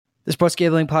The Sports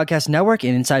Gambling Podcast Network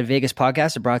and Inside Vegas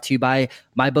podcast are brought to you by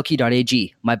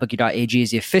MyBookie.ag. MyBookie.ag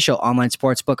is the official online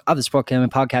sports book of the Sports Gambling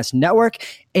Podcast Network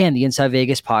and the Inside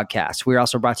Vegas podcast. We are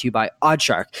also brought to you by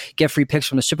Oddshark. Get free picks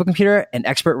from the supercomputer and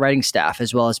expert writing staff,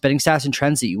 as well as betting stats and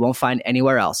trends that you won't find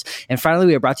anywhere else. And finally,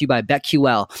 we are brought to you by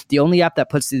BetQL, the only app that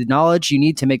puts the knowledge you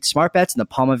need to make smart bets in the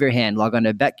palm of your hand. Log on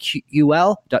to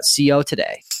betql.co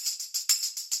today.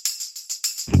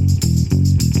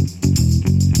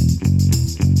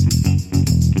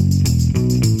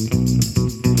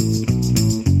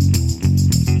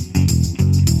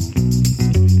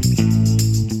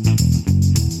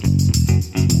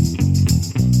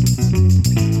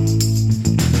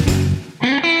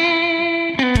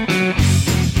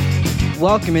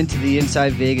 Welcome into the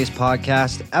Inside Vegas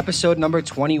podcast, episode number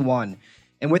 21.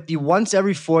 And with the once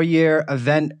every 4-year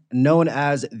event known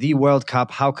as the World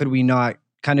Cup, how could we not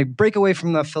kind of break away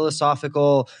from the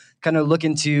philosophical, kind of look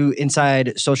into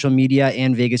inside social media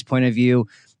and Vegas point of view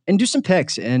and do some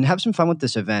picks and have some fun with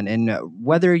this event. And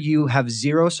whether you have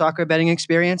zero soccer betting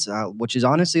experience, which is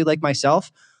honestly like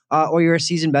myself, or you're a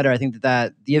seasoned bettor, I think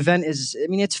that the event is,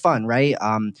 it's fun, right?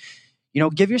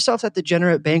 Give yourself that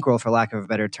degenerate bankroll, for lack of a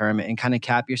better term, and kind of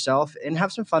cap yourself and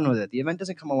have some fun with it. The event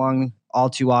doesn't come along all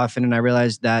too often, and I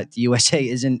realized that the USA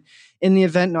isn't in the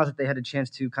event, not that they had a chance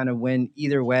to kind of win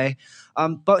either way.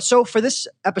 But so for this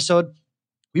episode,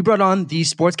 we brought on the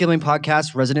Sports Gambling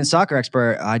Podcast resident soccer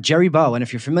expert, Jerry Bow. And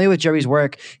if you're familiar with Jerry's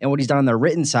work and what he's done on the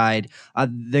written side,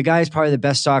 the guy is probably the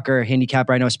best soccer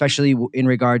handicapper I know, especially in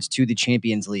regards to the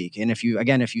Champions League. And if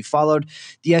you followed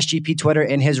the SGP Twitter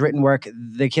and his written work,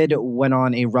 the kid went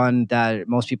on a run that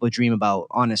most people dream about,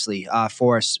 honestly,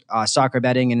 for soccer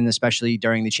betting and especially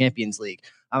during the Champions League.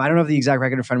 I don't have the exact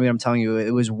record in front of me. I'm telling you,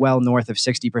 it was well north of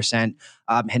 60%,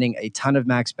 hitting a ton of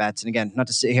max bets. And again, not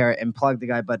to sit here and plug the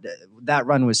guy, but that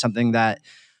run was something that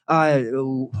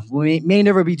may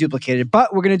never be duplicated.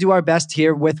 But we're going to do our best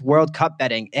here with World Cup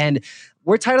betting. And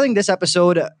we're titling this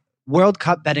episode World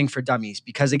Cup Betting for Dummies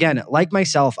because, again, like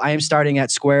myself, I am starting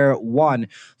at square one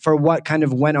for what kind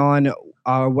of went on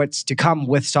what's to come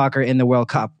with soccer in the World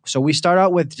Cup. So we start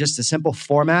out with just a simple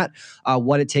format,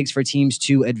 what it takes for teams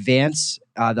to advance,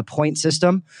 the point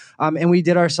system. And we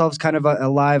did ourselves kind of a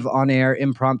live on-air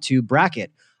impromptu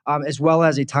bracket, as well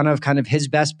as a ton of kind of his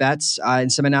best bets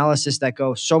and some analysis that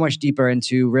go so much deeper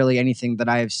into really anything that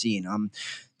I have seen.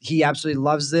 He absolutely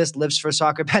loves this, lives for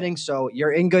soccer betting. So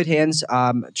you're in good hands.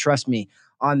 Trust me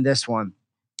on this one.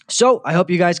 So I hope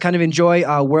you guys kind of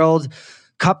enjoy World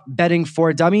Cup Betting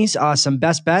for Dummies, some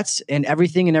best bets and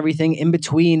everything in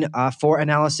between for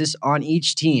analysis on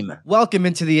each team. Welcome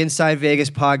into the Inside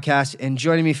Vegas podcast, and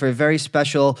joining me for a very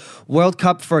special World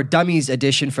Cup for Dummies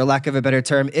edition, for lack of a better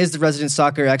term, is the resident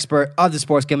soccer expert of the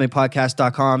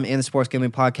SportsGamblingPodcast.com and the Sports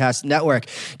Gambling Podcast Network,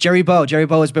 Jerry Bow. Jerry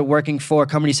Bow has been working for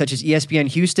companies such as ESPN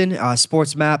Houston,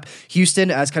 SportsMap Houston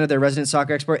as kind of their resident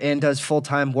soccer expert, and does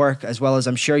full-time work, as well as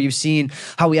I'm sure you've seen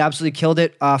how he absolutely killed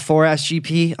it for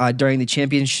SGP during the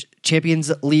Champions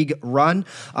League run.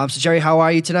 So Jerry, how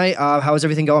are you tonight? How is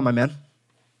everything going, my man?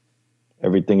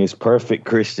 Everything is perfect,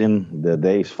 Christian. The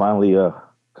day's finally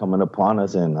coming upon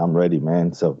us, and I'm ready,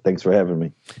 man. So thanks for having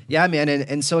me. Yeah, man.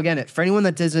 And so again, for anyone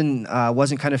that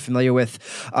wasn't kind of familiar with,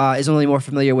 is only more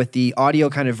familiar with the audio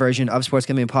kind of version of Sports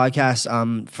Gambling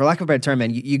Podcast, for lack of a better term,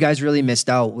 man, you guys really missed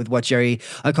out with what Jerry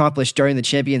accomplished during the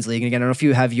Champions League. And again, I don't know if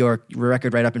you have your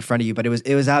record right up in front of you, but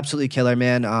it was absolutely killer,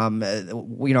 man.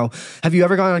 Have you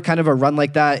ever gone on kind of a run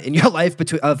like that in your life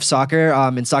of soccer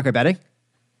and soccer betting?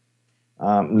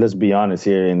 Let's be honest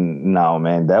here, and now,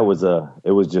 man, it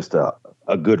was just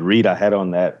a good read I had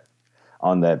on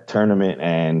that tournament,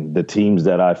 and the teams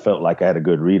that I felt like I had a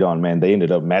good read on, man, they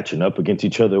ended up matching up against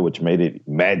each other, which made it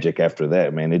magic after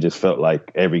that, man. It just felt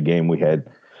like every game we had,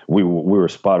 we were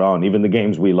spot on. Even the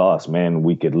games we lost, man,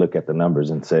 we could look at the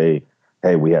numbers and say,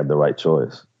 hey, we had the right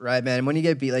choice. Right, man. And when you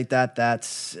get beat like that,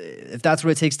 if that's what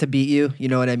it takes to beat you, you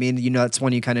know what I mean? That's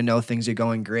when you kind of know things are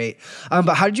going great.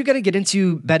 But how did you kind of get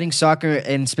into betting soccer?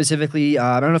 And specifically,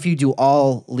 I don't know if you do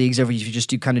all leagues or if you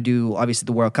just do obviously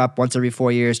the World Cup once every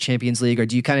 4 years, Champions League, or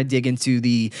do you kind of dig into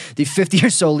the 50 or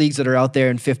so leagues that are out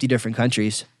there in 50 different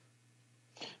countries?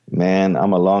 Man,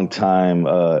 I'm a long time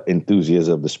enthusiast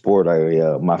of the sport.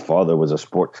 My father was a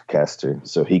sportscaster,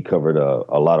 so he covered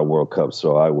a lot of World Cups.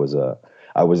 So I was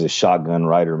a shotgun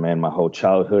rider, man, my whole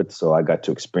childhood. So I got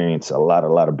to experience a lot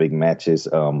of big matches.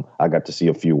 I got to see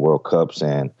a few World Cups,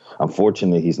 and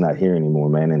unfortunately, he's not here anymore,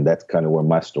 man. And that's kind of where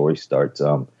my story starts.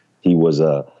 He was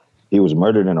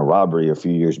murdered in a robbery a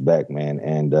few years back, man,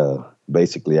 and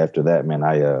basically after that, man,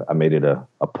 I made it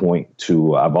a point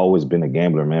to, I've always been a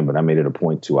gambler, man, but I made it a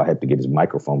point to, I had to get his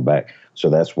microphone back. So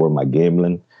that's where my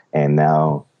gambling And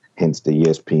now, hence the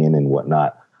ESPN and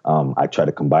whatnot, I try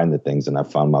to combine the things, and I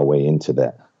found my way into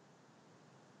that.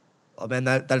 Oh man,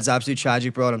 that is absolutely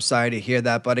tragic, bro. And I'm sorry to hear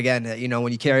that. But again,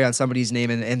 when you carry on somebody's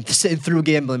name and through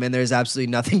gambling, man, there's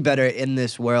absolutely nothing better in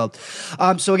this world.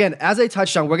 So again, as I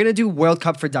touched on, we're going to do World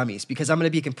Cup for Dummies, because I'm going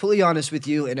to be completely honest with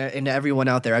you and everyone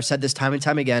out there. I've said this time and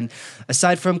time again,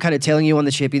 aside from kind of tailing you on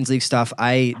the Champions League stuff,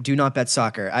 I do not bet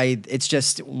soccer. It's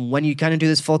just when you kind of do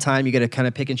this full time, you got to kind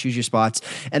of pick and choose your spots.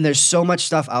 And there's so much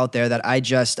stuff out there that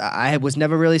I was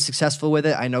never really successful with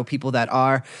it. I know people that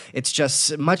are. It's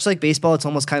just much like baseball. It's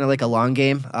almost kind of like a long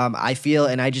game, I feel,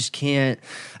 and I just can't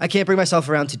bring myself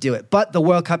around to do it. But the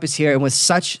World Cup is here, and with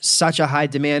such a high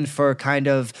demand for kind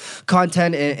of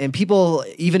content, and people,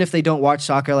 even if they don't watch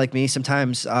soccer like me,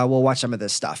 sometimes will watch some of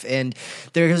this stuff. And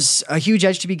there's a huge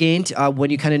edge to be gained when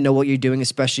you kind of know what you're doing,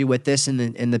 especially with this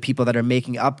and the people that are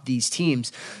making up these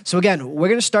teams. So again, we're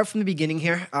going to start from the beginning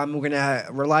here. We're going to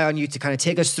rely on you to kind of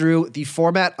take us through the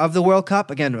format of the World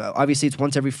Cup. Again, obviously it's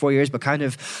once every 4 years, but kind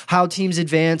of how teams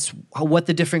advance, what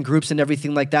the different groups and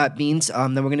everything like that means.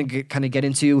 Then we're going to kind of get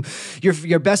into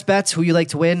your best bets, who you like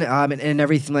to win, and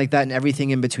everything like that, and everything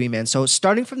in between, man. So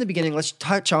starting from the beginning, let's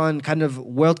touch on kind of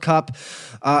World Cup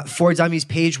for Dummies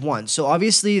page 1. So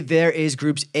obviously there is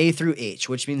groups A through H,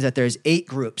 which means that there's 8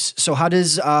 groups. So how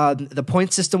does the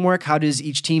point system work? How does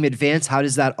each team advance? How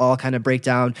does that all kind of break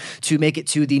down to make it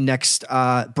to the next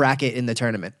bracket in the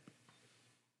tournament?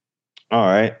 All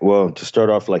right. Well, to start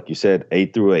off, like you said, A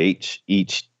through H,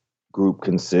 each group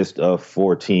consists of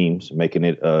 4 teams, making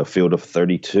it a field of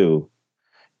 32.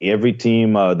 Every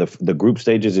team, the group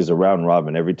stages is a round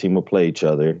robin. Every team will play each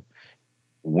other.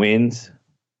 Wins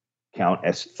count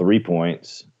as 3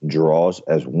 points, draws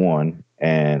as 1,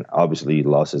 and obviously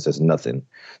losses as nothing.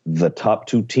 The top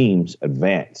 2 teams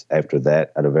advance after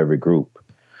that out of every group.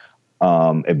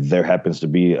 If there happens to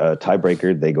be a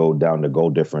tiebreaker, they go down to goal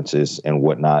differences and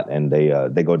whatnot, and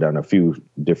they go down a few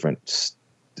different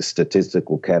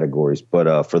statistical categories.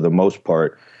 But for the most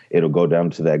part, it'll go down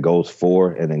to that goals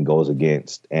for and then goals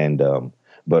against. And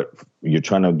but you're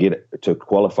trying to get to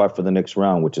qualify for the next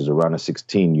round, which is a round of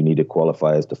 16. You need to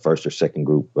qualify as the first or second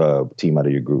group team out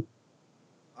of your group.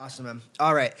 Awesome, man.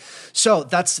 All right. So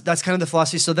that's kind of the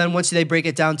philosophy. So then once they break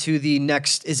it down to the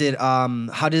next, is it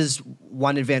how does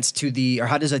one advance to or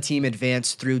how does a team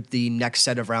advance through the next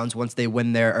set of rounds once they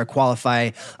win their or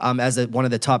qualify as one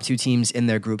of the top 2 teams in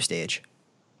their group stage?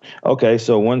 Okay,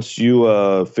 so once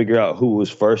you figure out who was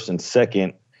first and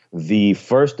second, the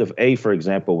first of A, for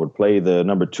example, would play the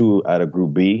number 2 out of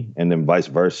Group B, and then vice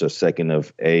versa, second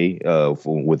of A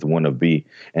with one of B.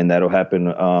 And that'll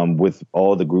happen with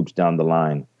all the groups down the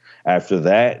line. After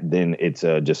that, then it's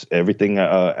just everything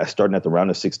starting at the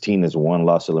round of 16 is 1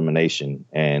 loss elimination,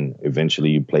 and eventually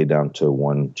you play down to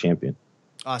 1 champion.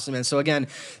 Awesome, man. So again,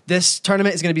 this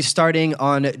tournament is going to be starting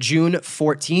on June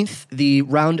 14th. The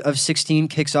round of 16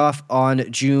 kicks off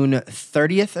on June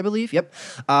 30th, I believe. Yep.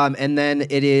 And then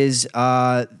it is,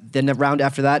 then the round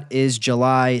after that is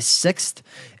July 6th.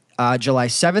 July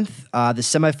 7th. The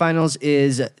semifinals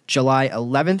is July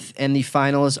 11th, and the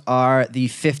finals are the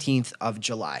 15th of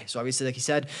July. So obviously, like you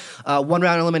said, 1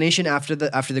 round elimination after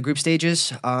the group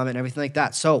stages and everything like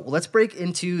that. So let's break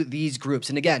into these groups.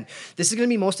 And again, this is going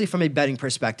to be mostly from a betting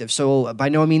perspective. So by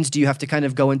no means do you have to kind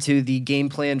of go into the game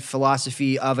plan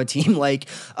philosophy of a team like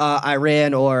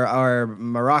Iran or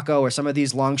Morocco or some of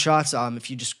these long shots. If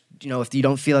you just if you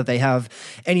don't feel that they have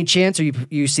any chance, or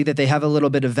you see that they have a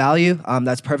little bit of value,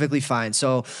 that's perfectly fine.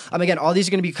 So, again, all these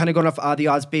are going to be kind of going off the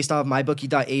odds based off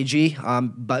mybookie.ag,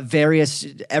 but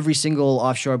every single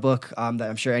offshore book that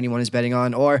I'm sure anyone is betting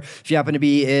on. Or if you happen to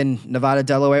be in Nevada,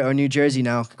 Delaware, or New Jersey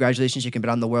now, congratulations, you can bet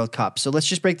on the World Cup. So let's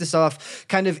just break this off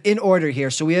kind of in order here.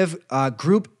 So we have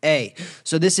Group A.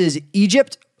 So this is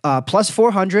Egypt, plus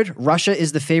 400. Russia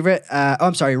is the favorite.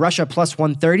 Russia plus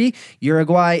 130.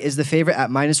 Uruguay is the favorite at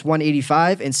minus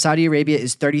 185, and Saudi Arabia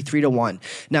is 33-1.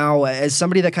 Now, as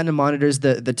somebody that kind of monitors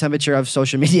the temperature of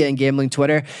social media and gambling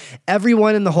Twitter,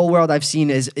 everyone in the whole world I've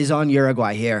seen is on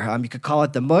Uruguay here. You could call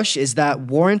it the mush. Is that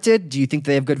warranted? Do you think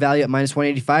they have good value at minus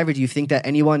 185, or do you think that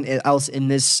anyone else in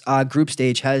this group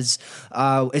stage is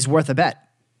worth a bet?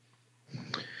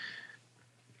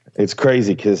 It's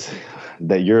crazy because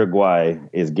that Uruguay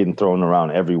is getting thrown around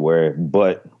everywhere,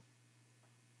 but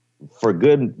for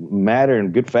good matter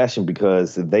and good fashion,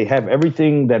 because they have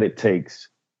everything that it takes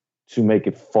to make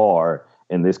it far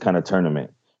in this kind of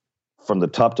tournament. From the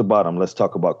top to bottom, let's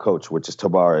talk about coach, which is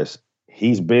Tabárez.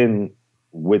 He's been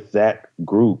with that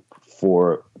group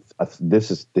for, this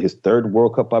is his 3rd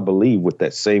World Cup, I believe, with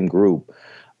that same group.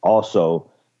 Also,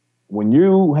 when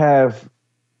you have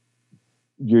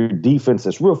your defense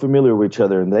that's real familiar with each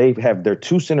other, and they have their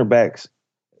two center backs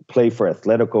play for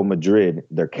Atletico Madrid.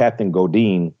 Their captain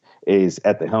Godin is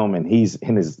at the helm, and he's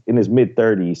in his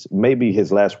mid-30s, maybe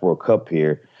his last World Cup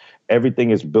here.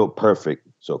 Everything is built perfect.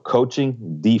 So coaching,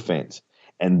 defense.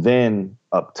 And then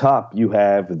up top, you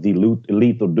have the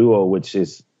lethal duo, which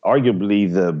is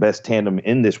arguably the best tandem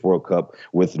in this World Cup,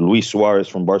 with Luis Suarez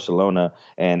from Barcelona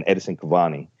and Edison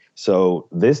Cavani. So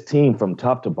this team from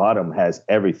top to bottom has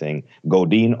everything.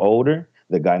 Godin older,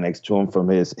 the guy next to him from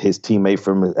his teammate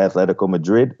from Atletico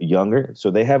Madrid, younger.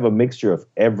 So they have a mixture of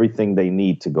everything they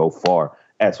need to go far,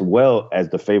 as well as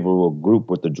the favorable group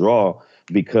with the draw,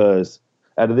 because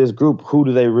out of this group, who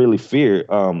do they really fear?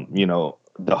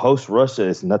 The host Russia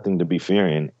is nothing to be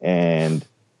fearing. And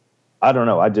I don't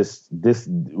know.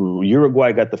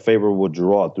 Uruguay got the favorable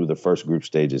draw through the first group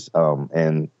stages,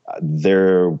 and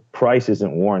their price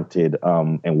isn't warranted.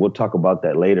 And we'll talk about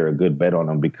that later, a good bet on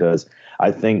them, because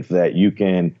I think that you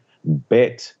can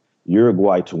bet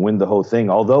Uruguay to win the whole thing,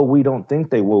 although we don't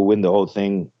think they will win the whole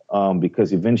thing,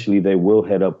 because eventually they will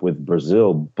head up with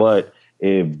Brazil. But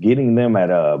if getting them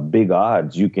at big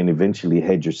odds, you can eventually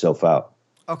hedge yourself out.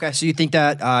 Okay, so you think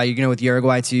that you're going with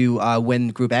Uruguay to win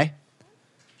Group A?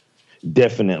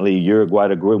 Definitely Uruguay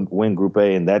to win Group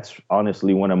A, and that's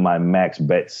honestly one of my max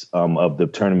bets of the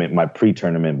tournament. My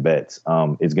pre-tournament bets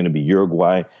is going to be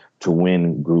Uruguay to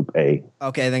win Group A.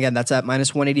 Okay, and again, that's at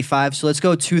 -185. So let's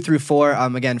go 2 through 4.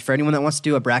 Again, for anyone that wants to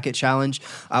do a bracket challenge,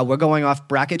 we're going off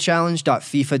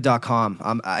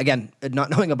bracketchallenge.fifa.com. Again, not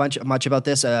knowing much about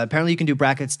this, apparently you can do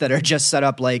brackets that are just set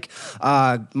up like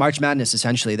March Madness,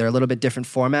 essentially. They're a little bit different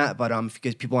format, but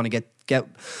because people want to get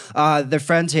their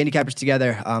friends, handicappers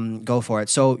together, go for it.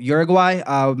 So Uruguay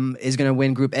is going to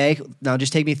win Group A. Now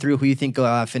just take me through who you think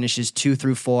finishes 2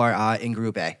 through 4 in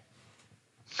Group A.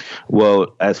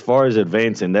 Well, as far as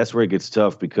advancing, that's where it gets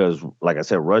tough because, like I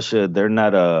said, Russia, they're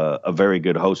not a very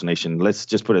good host nation. Let's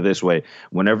just put it this way.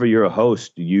 Whenever you're a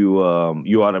host, you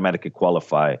automatically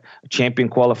qualify. A champion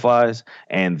qualifies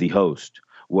and the host.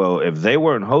 Well, if they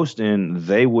weren't hosting,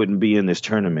 they wouldn't be in this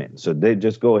tournament. So they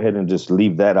just go ahead and just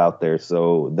leave that out there.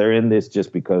 So they're in this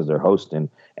just because they're hosting.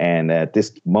 And at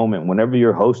this moment, whenever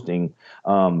you're hosting,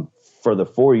 for the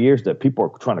 4 years that people are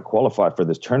trying to qualify for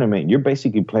this tournament, you're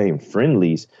basically playing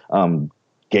friendlies,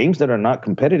 games that are not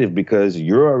competitive because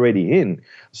you're already in.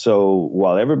 So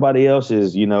while everybody else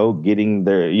is, getting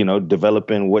their,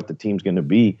 developing what the team's going to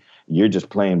be, you're just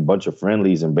playing a bunch of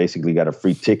friendlies and basically got a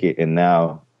free ticket. And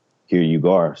now here you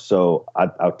are. So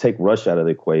I'll take Russia out of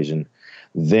the equation.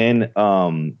 Then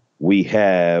we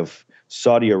have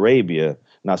Saudi Arabia.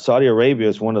 Now, Saudi Arabia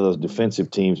is one of those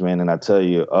defensive teams, man, and I tell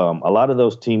you, a lot of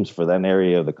those teams for that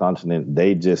area of the continent,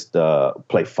 they just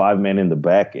play 5 men in the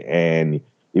back, and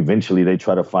eventually they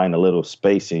try to find a little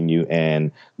space in you,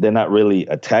 and they're not really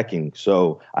attacking.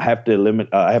 So I have to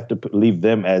leave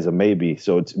them as a maybe.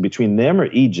 So it's between them or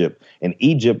Egypt, and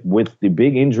Egypt with the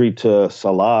big injury to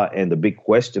Salah and the big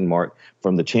question mark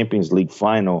from the Champions League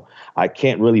final, I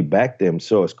can't really back them.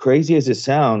 So as crazy as it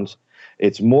sounds,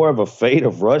 it's more of a fate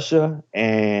of Russia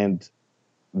and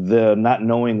the not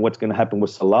knowing what's going to happen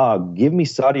with Salah. Give me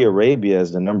Saudi Arabia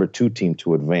as the number 2 team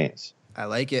to advance. I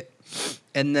like it.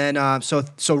 And then, so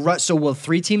will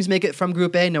 3 teams make it from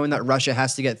Group A, knowing that Russia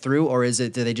has to get through, or do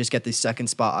they just get the second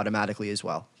spot automatically as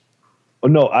well? Oh,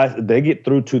 no, they get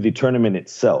through to the tournament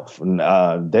itself.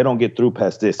 They don't get through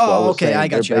past this. So okay, I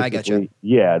got you.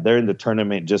 Yeah, they're in the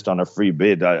tournament just on a free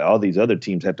bid. All these other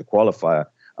teams had to qualify.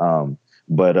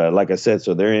 But like I said,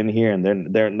 so they're in here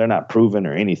and they're not proven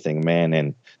or anything, man.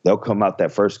 And they'll come out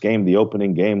that first game. The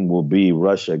opening game will be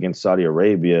Russia against Saudi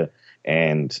Arabia.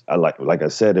 And like I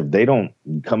said, if they don't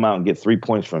come out and get 3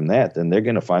 points from that, then they're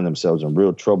going to find themselves in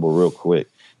real trouble real quick.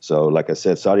 So like I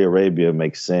said, Saudi Arabia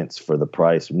makes sense for the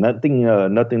price. Nothing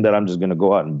that I'm just going to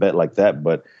go out and bet like that.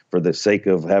 But for the sake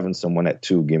of having someone at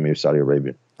 2, give me Saudi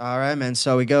Arabia. All right, man.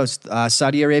 So it goes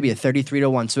Saudi Arabia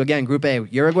 33-1. So again, Group A: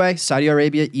 Uruguay, Saudi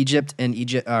Arabia, Egypt, and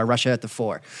Russia at the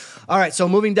 4. All right. So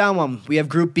moving down one, we have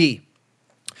Group B.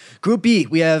 Group B,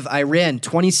 we have Iran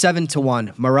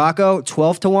 27-1, Morocco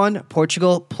 12-1,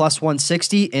 Portugal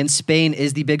 +160, and Spain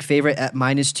is the big favorite at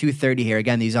 -230 here.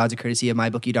 Again, these odds are courtesy of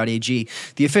MyBookie.ag,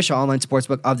 the official online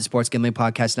sportsbook of the Sports Gambling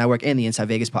Podcast Network and the Inside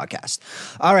Vegas podcast.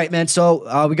 All right, man.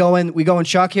 So we go in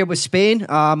shock here with Spain,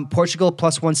 Portugal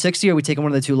 +160. Or are we taking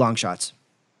one of the 2 long shots?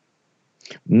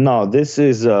 No, this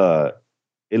is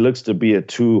it looks to be a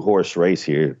 2-horse race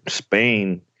here.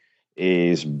 Spain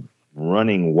is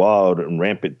running wild and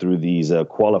rampant through these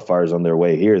qualifiers on their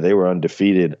way here. They were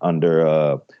undefeated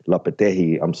under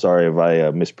Lopetegui. I'm sorry if I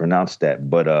mispronounced that.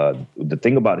 But the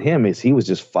thing about him is he was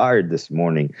just fired this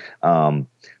morning.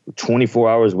 24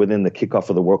 hours within the kickoff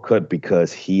of the World Cup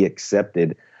because he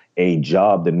accepted a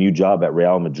job, the new job at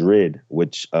Real Madrid,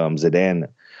 which Zidane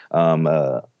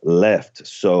left.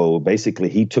 So basically,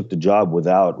 he took the job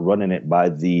without running it by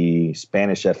the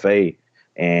Spanish FA.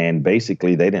 And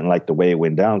basically, they didn't like the way it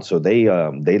went down, so they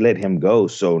let him go.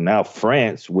 So now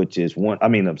France, which is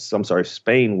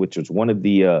Spain, which was one of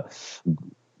the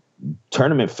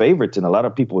tournament favorites in a lot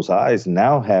of people's eyes,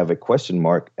 now have a question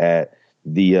mark at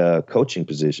the coaching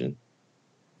position.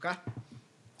 Okay.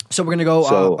 So we're gonna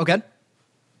go. Okay.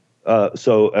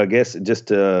 So I guess just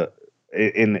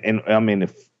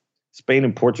if Spain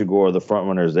and Portugal are the front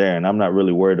runners there, and I'm not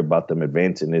really worried about them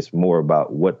advancing. It's more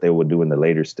about what they will do in the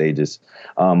later stages.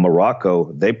 Morocco,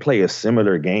 they play a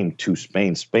similar game to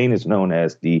Spain. Spain is known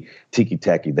as the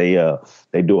tiki-taki. They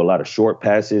do a lot of short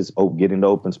passes, get into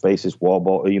open spaces,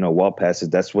 wall passes.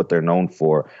 That's what they're known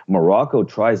for. Morocco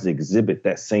tries to exhibit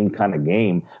that same kind of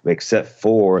game, except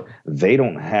for they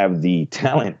don't have the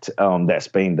talent that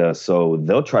Spain does. So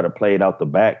they'll try to play it out the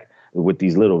back with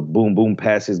these little boom, boom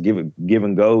passes, give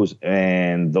and goes,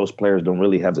 and those players don't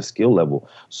really have the skill level.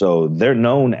 So they're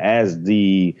known as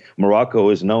Morocco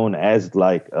is known as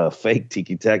like a fake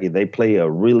tiki-taki. They play a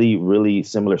really, really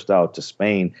similar style to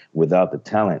Spain without the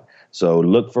talent. So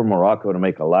look for Morocco to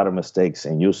make a lot of mistakes,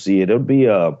 and you'll see it. It'll be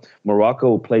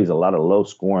Morocco plays a lot of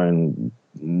low-scoring,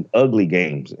 ugly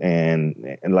games,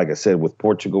 and like I said, with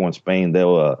Portugal and Spain,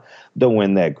 they'll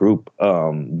win that group.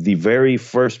 The very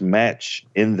first match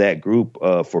in that group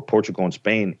for Portugal and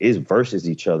Spain is versus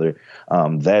each other.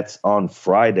 That's on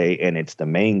Friday, and it's the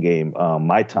main game.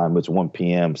 My time, it's 1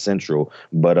 p.m. Central,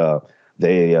 but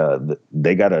they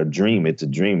got a dream. It's a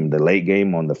dream. The late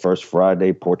game on the first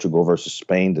Friday, Portugal versus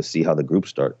Spain, to see how the group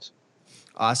starts.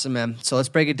 Awesome, man. So let's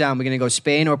break it down. We're gonna go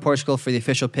Spain or Portugal for the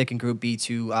official pick in Group B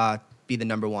to be the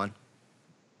number one.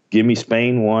 Give me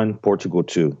Spain 1, Portugal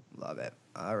 2. Love it.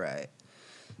 All right.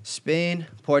 Spain,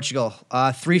 Portugal.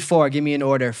 3-4. Give me an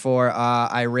order for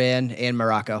Iran and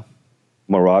Morocco.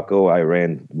 Morocco,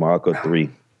 Iran, Morocco 3.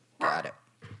 Got it.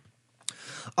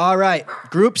 All right.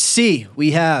 Group C,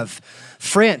 we have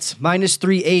France minus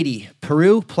 380,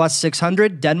 Peru plus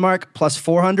 600, Denmark plus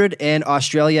 400, and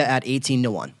Australia at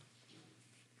 18-1.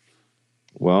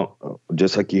 Well,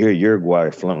 just like you hear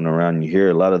Uruguay floating around, you hear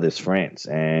a lot of this France.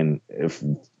 And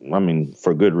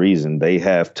for good reason, they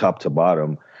have top to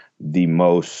bottom the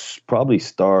most probably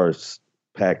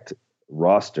stars-packed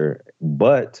roster.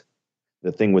 But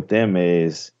the thing with them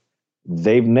is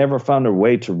they've never found a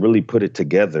way to really put it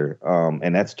together.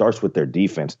 And that starts with their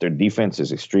defense. Their defense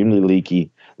is extremely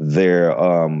leaky.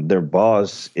 Their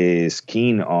boss is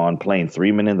keen on playing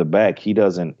 3 men in the back.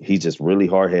 He's just really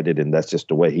hard-headed, and that's just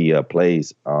the way he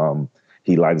plays.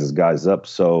 He lines his guys up.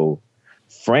 So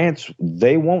France,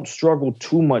 they won't struggle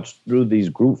too much through these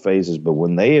group phases, but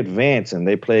when they advance and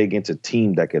they play against a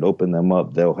team that could open them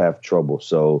up, they'll have trouble.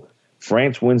 So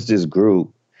France wins this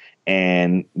group.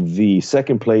 And the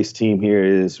second place team here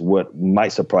is what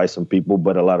might surprise some people,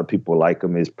 but a lot of people like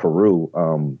them, is Peru,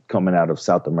 coming out of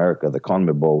South America, the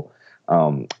CONMEBOL.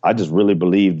 I just really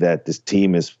believe that this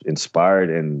team is inspired,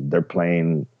 and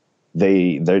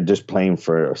they're just playing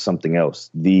for something else.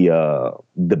 The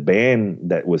ban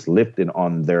that was lifted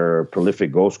on their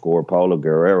prolific goal scorer, Paulo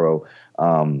Guerrero,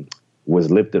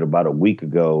 was lifted about a week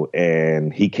ago,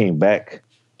 and he came back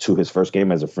to his first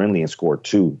game as a friendly and scored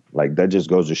 2. Like, that just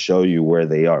goes to show you where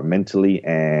they are mentally,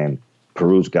 and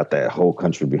Peru's got that whole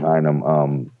country behind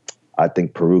them. I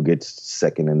think Peru gets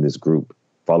second in this group,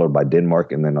 followed by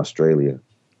Denmark and then Australia.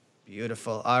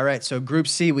 Beautiful. All right, so Group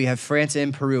C, we have France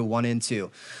and Peru, 1 and 2.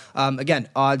 Again,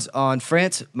 odds on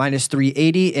France, minus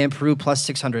 380, and Peru, plus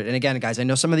 600. And again, guys, I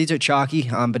know some of these are chalky,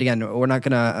 but again, I'm not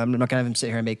gonna have him sit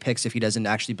here and make picks if he doesn't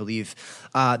actually believe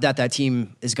that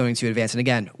team is going to advance. And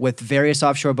again, with various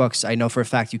offshore books, I know for a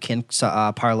fact you can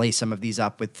parlay some of these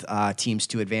up with teams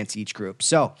to advance each group.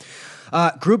 So,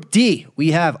 Group D,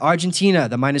 we have Argentina,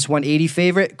 the minus 180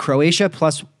 favorite, Croatia,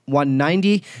 plus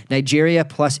 190, Nigeria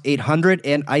plus 800,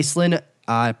 and Iceland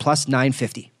plus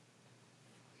 950.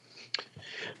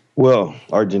 Well,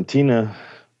 Argentina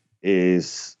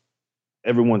is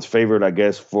everyone's favorite, I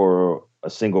guess, for a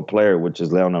single player, which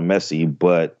is Lionel Messi.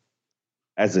 But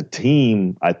as a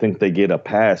team, I think they get a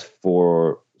pass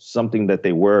for something that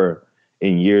they were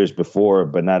in years before,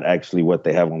 but not actually what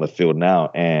they have on the field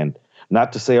now. And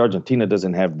not to say Argentina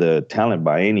doesn't have the talent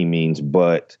by any means,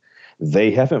 but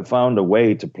they haven't found a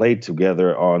way to play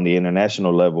together on the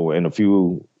international level in a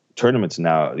few tournaments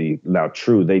now. Now,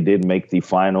 true, they did make the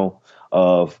final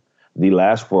of the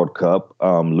last World Cup,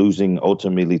 losing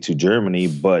ultimately to Germany.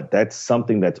 But that's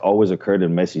something that's always occurred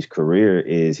in Messi's career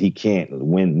is he can't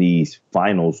win these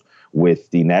finals with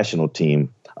the national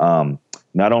team.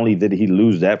 Not only did he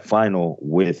lose that final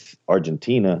with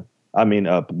Argentina,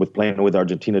 with playing with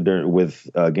Argentina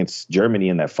against Germany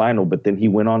in that final, but then he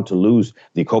went on to lose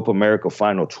the Copa America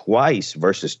final twice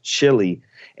versus Chile.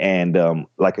 And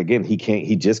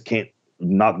he just can't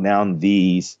knock down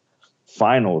these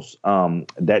finals.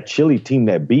 That Chile team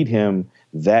that beat him,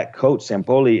 that coach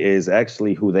Sampaoli is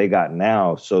actually who they got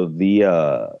now. So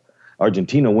the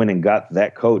Argentina went and got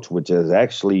that coach, which is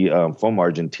actually from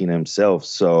Argentina himself.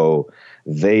 So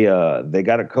they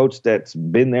got a coach that's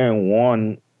been there and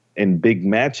won in big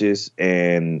matches,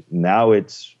 and now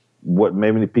it's what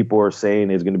many people are saying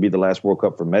is going to be the last World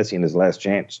Cup for Messi and his last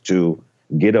chance to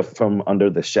get up from under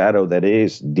the shadow that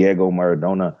is Diego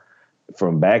Maradona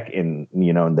from back in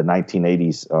the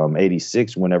 1980s,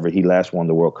 86, whenever he last won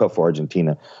the World Cup for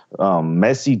Argentina.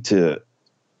 Messi, to,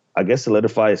 I guess,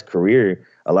 solidify his career,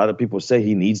 a lot of people say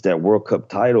he needs that World Cup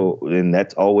title, and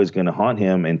that's always going to haunt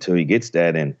him until he gets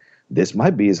that, and this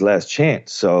might be his last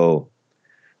chance. So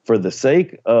for the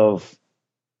sake of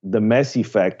the Messi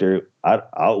factor,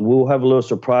 we'll have a little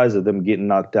surprise of them getting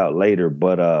knocked out later,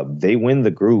 but they win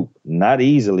the group, not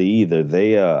easily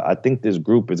either. I think this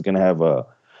group is going to have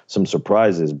some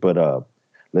surprises, but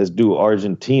let's do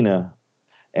Argentina,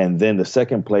 and then the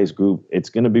second place group. It's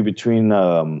going to be between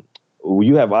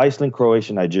you have Iceland,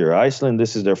 Croatia, Nigeria. Iceland,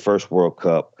 this is their first World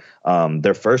Cup.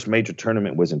 Their first major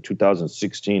tournament was in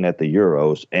 2016 at the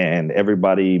Euros, and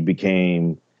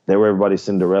they were everybody's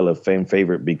Cinderella fan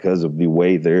favorite because of the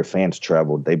way their fans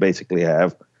traveled. They basically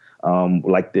have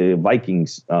like the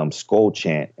Vikings skull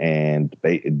chant, and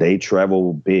they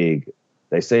travel big.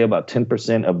 They say about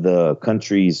 10% of the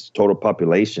country's total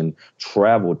population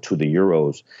travel to the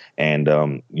Euros,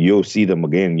 and you'll see them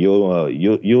again.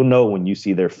 You'll know when you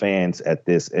see their fans at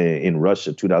this in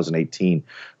Russia 2018.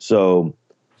 So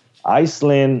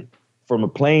Iceland, from a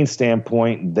playing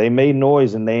standpoint, they made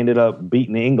noise and they ended up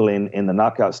beating England in the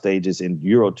knockout stages in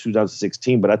Euro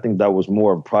 2016. But I think that was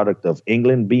more a product of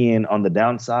England being on the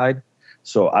downside.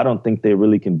 So I don't think they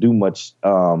really can do much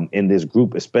in this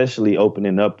group, especially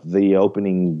opening up the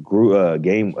opening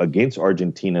game against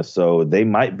Argentina. So they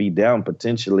might be down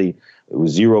potentially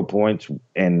 0 points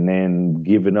and then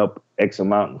giving up X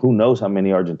amount. Who knows how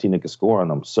many Argentina could score on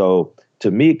them. So to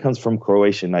me, it comes from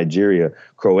Croatia, Nigeria.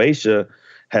 Croatia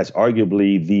has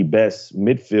arguably the best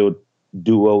midfield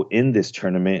duo in this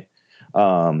tournament,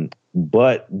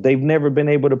 but they've never been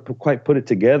able to quite put it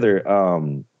together.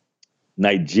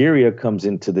 Nigeria comes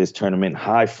into this tournament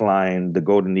high flying, the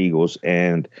Golden Eagles,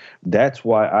 and that's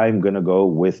why I'm going to go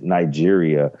with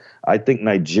Nigeria. I think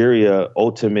Nigeria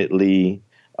ultimately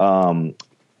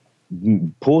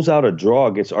pulls out a draw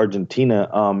against Argentina.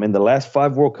 In the last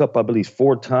 5 World Cup, I believe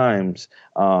 4 times,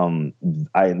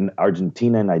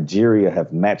 Argentina and Nigeria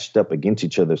have matched up against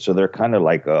each other. So they're kind of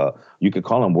like, you could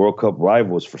call them World Cup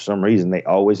rivals for some reason. They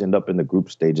always end up in the group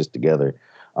stages together.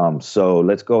 So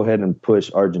let's go ahead and push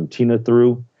Argentina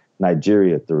through,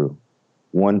 Nigeria through.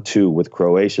 1-2, with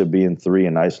Croatia being 3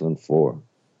 and Iceland 4.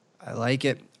 I like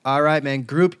it. All right, man.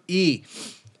 Group E.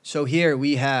 So here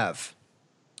we have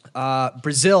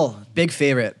Brazil, biggest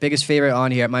favorite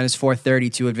on here at minus 430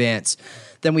 to advance.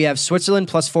 Then we have Switzerland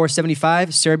plus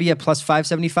 475, Serbia plus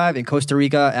 575, and Costa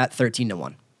Rica at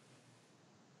 13-1.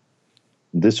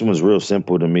 This one was real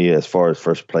simple to me as far as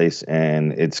first place,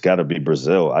 and it's got to be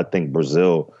Brazil. I think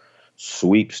Brazil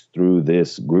sweeps through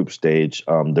this group stage.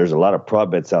 There's a lot of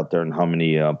prop bets out there on how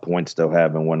many points they'll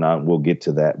have and whatnot. We'll get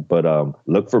to that. But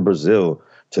look for Brazil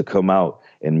to come out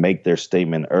and make their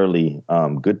statement early.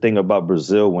 Good thing about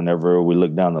Brazil, whenever we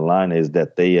look down the line, is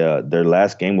that their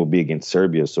last game will be against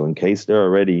Serbia. So in case they're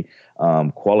already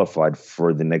qualified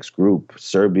for the next group,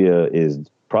 Serbia is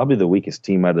probably the weakest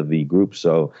team out of the group,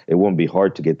 so it won't be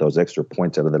hard to get those extra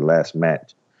points out of the last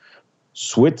match.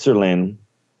 Switzerland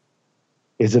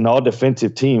is an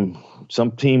all-defensive team.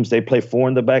 Some teams, they play 4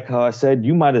 in the back. How I said,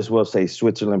 you might as well say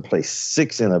Switzerland plays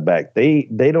 6 in the back. They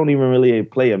don't even really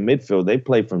play a midfield. They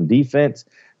play from defense.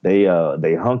 They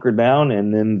hunker down,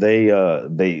 and then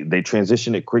they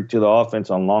transition it quick to the offense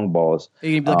on long balls. Are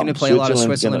you looking to play a lot of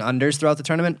Switzerland unders throughout the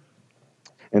tournament?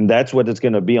 And that's what it's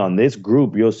going to be on this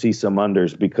group. You'll see some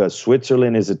unders because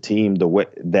Switzerland is a team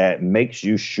that makes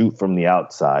you shoot from the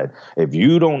outside. If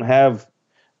you don't have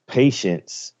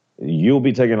patience, you'll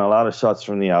be taking a lot of shots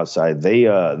from the outside. They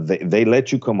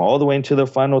let you come all the way into the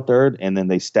final third, and then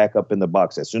they stack up in the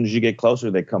box. As soon as you get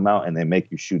closer, they come out and they make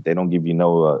you shoot. They don't give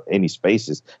you any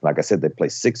spaces. Like I said, they play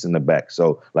 6 in the back.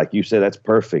 So like you said, that's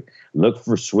perfect. Look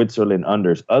for Switzerland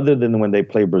unders, other than when they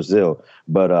play Brazil.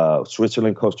 But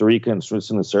Switzerland, Costa Rica, and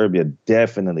Switzerland, Serbia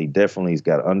definitely has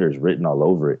got unders written all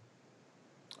over it.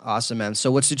 Awesome, man.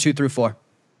 So what's the 2 through 4?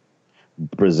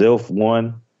 Brazil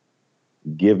 1.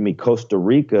 Give me Costa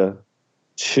Rica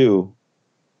 2,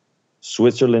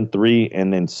 Switzerland 3,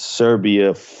 and then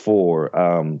Serbia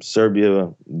 4.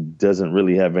 Serbia doesn't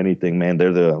really have anything, man.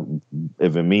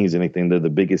 If it means anything, they're the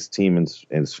biggest team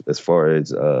as far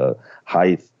as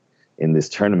height in this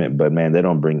tournament. But man, they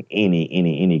don't bring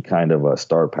any kind of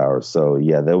star power. So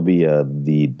yeah, they'll be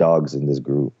the dogs in this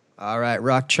group. All right,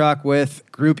 rock chalk with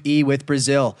Group E with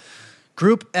Brazil.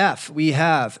 Group F, we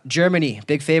have Germany,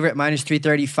 big favorite, minus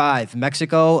 335.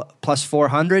 Mexico, plus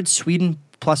 400. Sweden,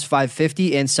 plus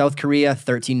 550. And South Korea,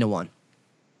 13-1.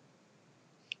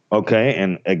 Okay,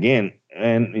 and again,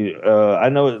 I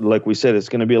know, like we said, it's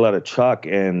going to be a lot of chalk,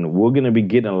 and we're going to be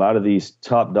getting a lot of these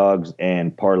top dogs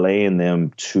and parlaying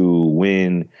them to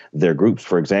win their groups.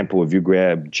 For example, if you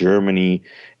grab Germany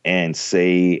and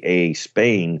say a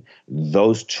Spain,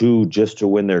 those two just to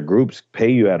win their groups pay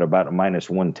you at about a minus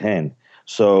 110.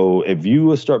 So if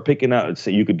you start picking out,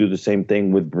 say you could do the same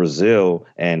thing with Brazil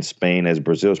and Spain, as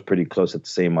Brazil's pretty close at the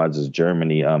same odds as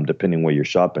Germany, depending where you're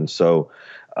shopping. So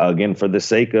again, for the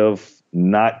sake of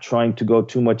not trying to go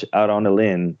too much out on a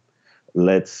limb,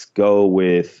 let's go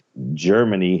with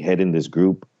Germany heading this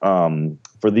group.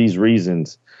 For these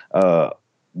reasons,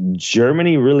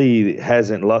 Germany really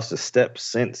hasn't lost a step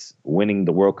since winning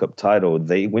the World Cup title.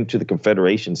 They went to the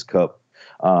Confederations Cup.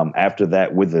 After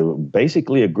that, with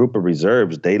basically a group of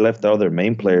reserves, they left all their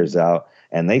main players out,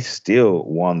 and they still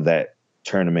won that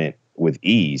tournament with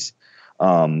ease.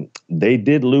 They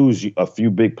did lose a few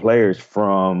big players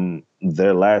from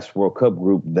their last World Cup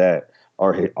group that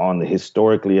are on the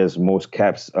historically as most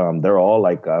caps. They're all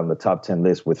like on the top 10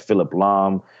 list, with Philip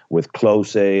Lahm, with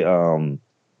Klose,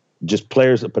 just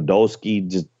players of Podolski.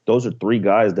 Just those are 3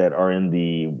 guys that are in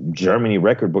the Germany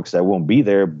record books that won't be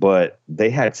there, but they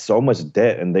had so much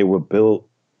debt and they were built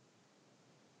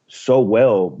so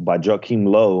well by Joachim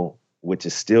Low, which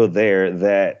is still there,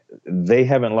 that they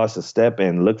haven't lost a step.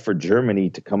 And look for Germany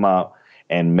to come out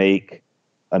and make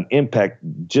an impact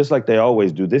just like they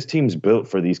always do. This team's built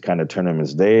for these kind of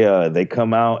tournaments. They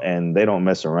come out and they don't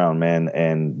mess around, man.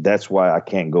 And that's why I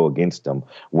can't go against them.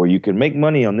 Where you can make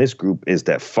money on this group is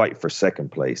that fight for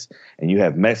second place. And you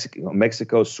have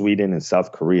Mexico, Sweden, and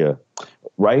South Korea.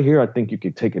 Right here, I think you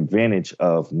could take advantage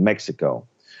of Mexico.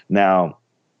 Now,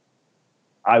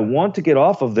 I want to get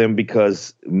off of them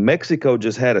because Mexico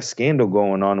just had a scandal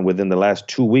going on within the last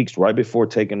 2 weeks, right before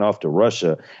taking off to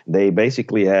Russia. They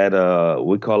basically had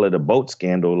we call it a boat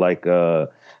scandal, like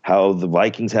how the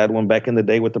Vikings had one back in the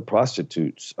day with the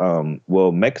prostitutes.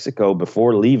 Well, Mexico,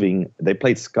 before leaving, they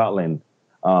played Scotland,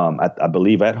 I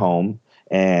believe, at home,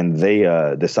 and they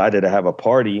decided to have a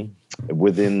party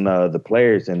within the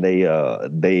players, and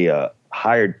they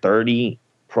hired 30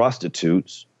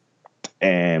 prostitutes.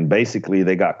 And basically,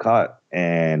 they got caught,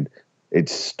 and it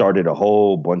started a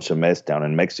whole bunch of mess down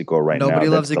in Mexico right now. Nobody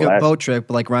loves a good boat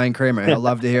trip like Ryan Kramer. I'd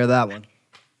love to hear that one.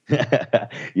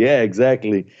 Yeah,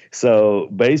 exactly. So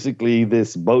basically,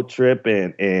 this boat trip,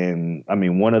 and I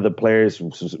mean, one of the players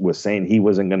was saying he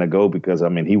wasn't going to go because, I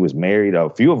mean, he was married. A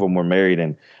few of them were married,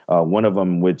 and one of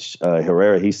them, which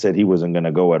Herrera, he said he wasn't going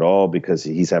to go at all because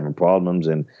he's having problems,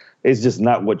 and it's just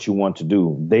not what you want to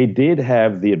do. They did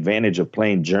have the advantage of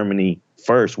playing Germany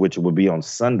first, which would be on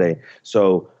Sunday.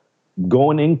 So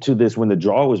going into this, when the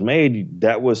draw was made,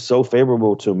 that was so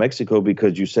favorable to Mexico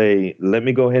because you say, let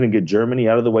me go ahead and get Germany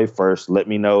out of the way first. Let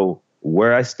me know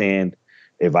where I stand.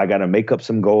 If I got to make up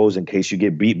some goals in case you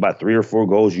get beat by 3 or 4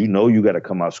 goals, you know you got to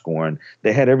come out scoring.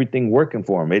 They had everything working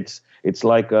for them. It's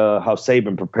like how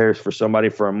Saban prepares for somebody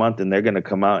for a month and they're going to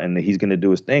come out and he's going to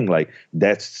do his thing. Like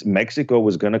that's Mexico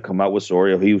was going to come out with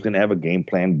Soria. He was going to have a game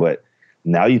plan, but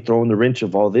now you throw in the wrench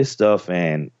of all this stuff,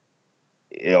 and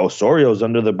Osorio's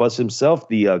under the bus himself,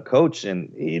 the coach,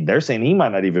 and they're saying he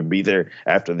might not even be there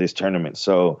after this tournament.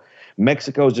 So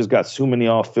Mexico's just got so many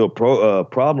off-field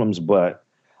problems, but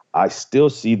I still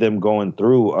see them going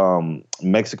through.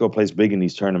 Mexico plays big in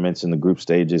these tournaments in the group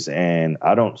stages, and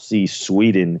I don't see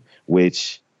Sweden,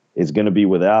 which is going to be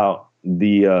without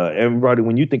the everybody.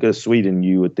 When you think of Sweden,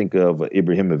 you would think of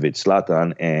Ibrahimovic,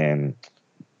 Zlatan, and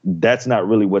that's not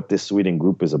really what this Sweden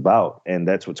group is about. And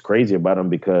that's what's crazy about them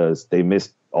because they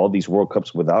missed all these World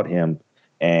Cups without him.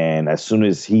 And as soon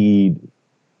as he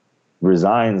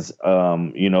resigns,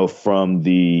 from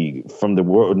the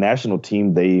world national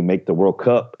team. They make the World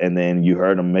Cup, and then you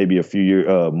heard him maybe a few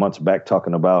months back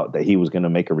talking about that he was going to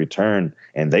make a return,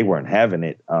 and they weren't having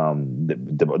it.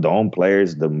 The own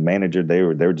players, the manager, they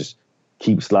were just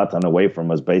keep Zlatan away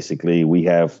from us. Basically, we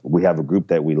have a group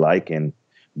that we like, and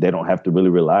they don't have to really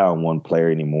rely on one player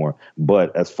anymore.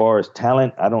 But as far as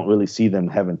talent, I don't really see them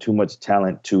having too much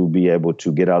talent to be able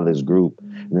to get out of this group.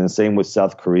 And then same with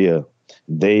South Korea.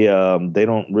 They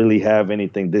don't really have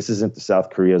anything. This isn't the South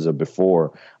Koreas of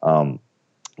before.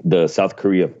 The South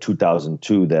Korea of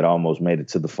 2002 that almost made it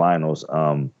to the finals.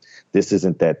 This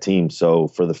isn't that team. So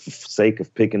for the sake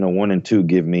of picking a 1 and 2,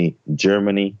 give me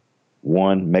Germany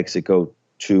 1, Mexico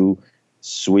 2,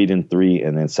 Sweden 3,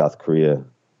 and then South Korea.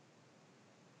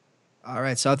 All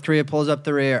right, South Korea pulls up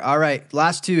the rear. All right,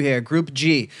 last two here. Group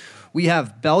G. We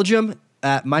have Belgium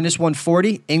at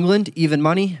 -140, England even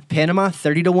money, Panama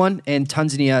 30-1, and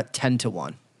Tanzania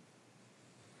 10-1.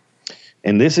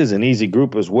 And this is an easy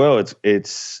group as well.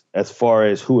 It's as far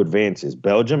as who advances.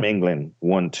 Belgium, England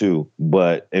 1-2,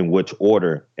 but in which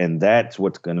order? And that's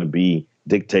what's going to be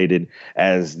dictated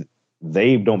as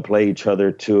they don't play each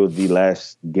other till the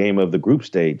last game of the group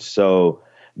stage. So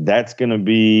that's going to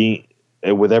be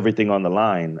with everything on the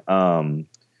line.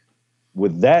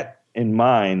 With that in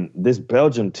mind, this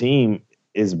Belgium team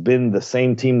has been the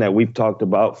same team that we've talked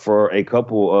about for a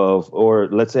couple of, or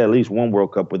let's say at least one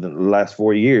World Cup within the last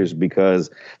 4 years, because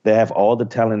they have all the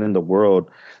talent in the world.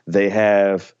 They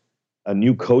have a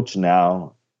new coach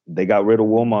now. They got rid of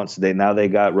Wilmots. Now they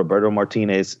got Roberto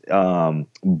Martinez.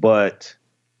 But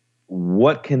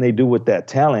what can they do with that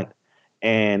talent?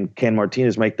 And can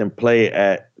Martinez make them play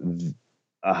at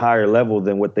a higher level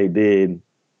than what they did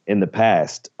in the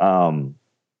past?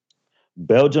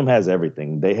 Belgium has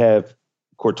everything. They have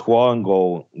Courtois in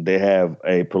goal. They have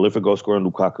a prolific goal scorer in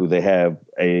Lukaku. They have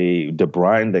a De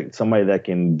Bruyne, somebody that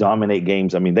can dominate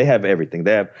games. I mean, they have everything.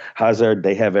 They have Hazard.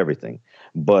 They have everything.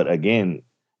 But again,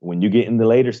 when you get in the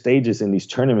later stages in these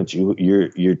tournaments,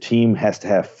 your team has to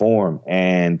have form,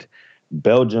 and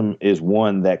Belgium is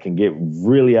one that can get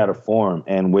really out of form.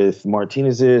 And with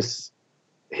Martinez's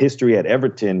history at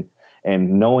Everton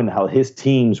and knowing how his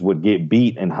teams would get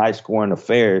beat in high-scoring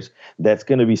affairs, that's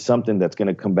going to be something that's going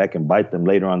to come back and bite them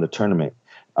later on in the tournament.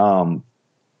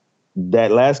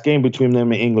 That last game between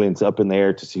them and England's up in the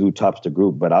air to see who tops the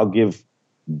group, but I'll give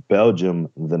Belgium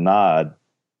the nod,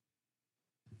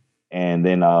 and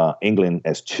then England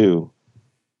as 2.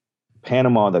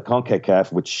 Panama, the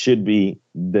CONCACAF, which should be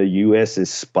the U.S.'s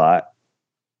spot,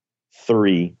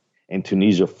 3, and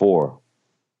Tunisia 4.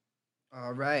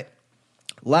 All right.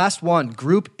 Last one,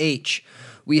 Group H.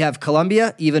 We have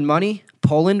Colombia, even money,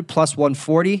 Poland,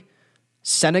 +140,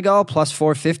 Senegal,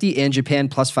 +450, and Japan,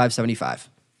 +575.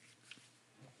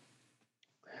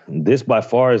 This by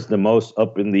far is the most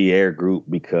up in the air group,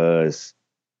 because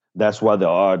that's why the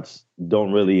odds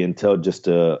don't really entail just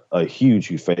a huge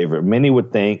favorite. Many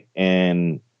would think,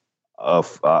 and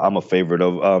I'm a favorite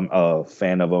of, a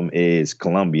fan of them, is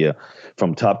Colombia.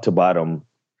 From top to bottom,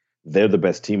 they're the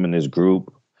best team in this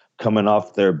group, coming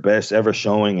off their best ever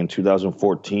showing in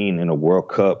 2014 in a World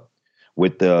Cup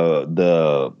with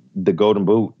the Golden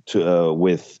Boot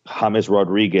with James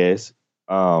Rodriguez.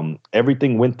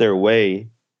 Everything went their way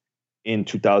in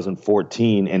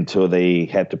 2014 until they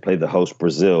had to play the host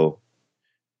Brazil,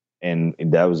 and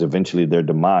that was eventually their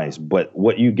demise. But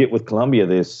what you get with Colombia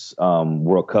this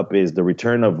World Cup is the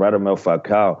return of Radamel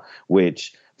Falcao,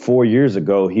 which 4 years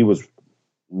ago he was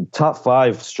top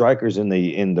 5 strikers in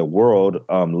the world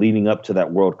leading up to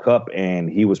that World Cup, and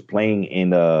he was playing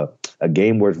in a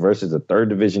game where versus a third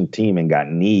division team and got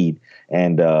kneed,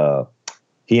 and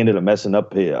he ended up messing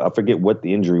up. I forget what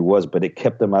the injury was, but it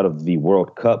kept him out of the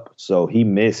World Cup. So he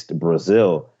missed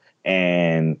Brazil,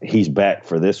 and he's back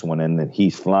for this one, and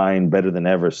he's flying better than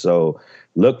ever. So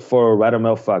look for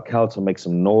Radamel Falcao to make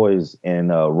some noise in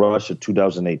Russia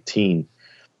 2018.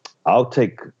 I'll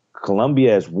take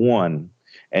Colombia as 1.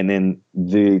 And then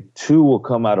the 2 will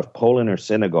come out of Poland or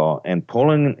Senegal. And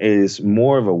Poland is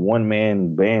more of a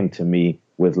one-man band to me,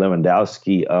 with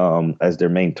Lewandowski as their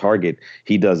main target.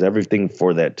 He does everything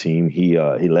for that team. He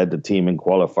led the team in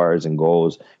qualifiers and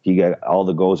goals. He got all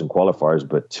the goals in qualifiers,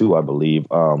 but 2, I believe.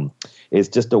 It's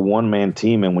just a one-man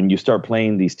team. And when you start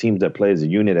playing these teams that play as a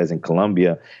unit, as in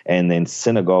Colombia and then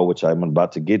Senegal, which I'm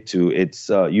about to get to, it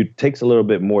takes a little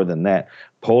bit more than that.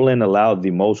 Poland allowed the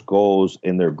most goals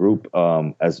in their group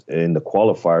as in the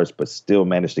qualifiers, but still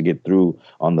managed to get through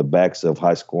on the backs of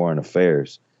high-scoring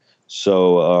affairs.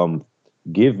 So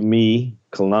give me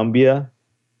Colombia,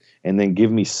 and then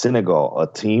give me Senegal,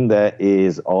 a team that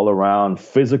is all around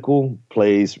physical,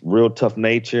 plays real tough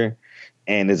nature,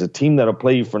 and as a team that'll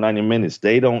play you for 90 minutes,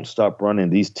 they don't stop running.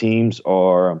 These teams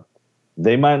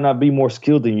they might not be more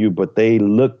skilled than you, but they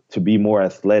look to be more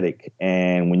athletic.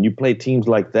 And when you play teams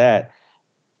like that,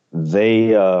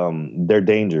 they're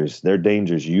dangerous. They're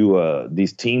dangerous.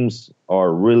 These teams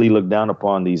are really looked down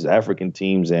upon, these African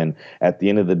teams, and at the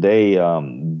end of the day,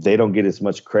 they don't get as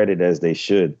much credit as they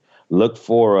should. Look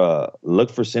for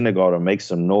Senegal to make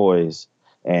some noise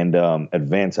and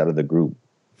advance out of the group.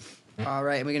 All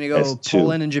right, we're gonna go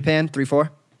Poland and Japan, 3-4.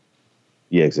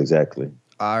 Yes, exactly.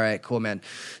 All right, cool, man.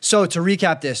 So to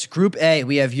recap this, Group A,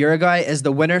 we have Uruguay as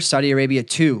the winner, Saudi Arabia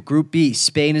 2. Group B,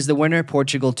 Spain is the winner,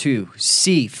 Portugal 2.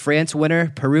 C, France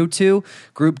winner, Peru 2.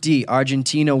 Group D,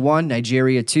 Argentina 1,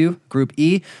 Nigeria 2. Group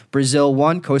E, Brazil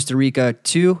 1, Costa Rica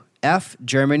 2. F,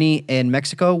 Germany and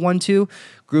Mexico 1-2.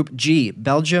 Group G,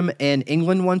 Belgium and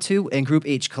England 1-2. And Group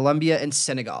H, Colombia and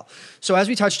Senegal. So as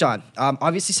we touched on,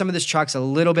 obviously some of this chalk's a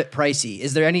little bit pricey.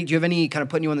 Do you have any kind of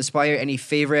putting you on the spot here, any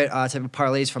favorite type of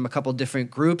parlays from a couple different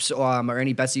groups or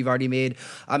any bets you've already made?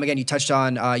 Again, you touched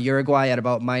on Uruguay at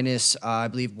about minus, I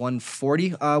believe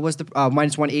 140 was the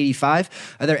minus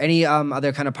 185. Are there any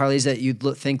other kind of parlays that you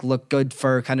think look good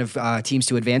for kind of teams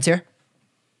to advance here?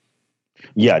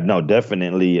 Yeah, no,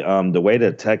 definitely. The way to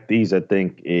attack these, I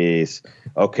think, is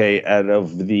okay. Out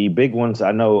of the big ones,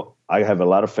 I know I have a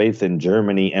lot of faith in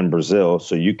Germany and Brazil.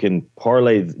 So you can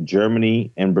parlay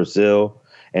Germany and Brazil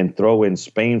and throw in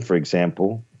Spain, for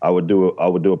example. I would do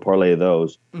a parlay of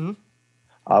those. Mm-hmm.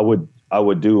 I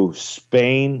would do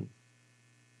Spain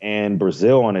and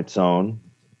Brazil on its own,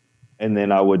 and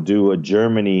then I would do a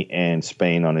Germany and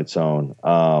Spain on its own.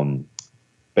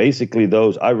 Basically,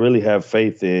 those I really have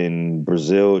faith in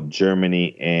Brazil,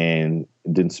 Germany, and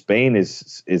then Spain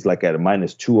is like at a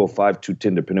minus 205,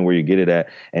 210, depending where you get it at.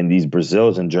 And these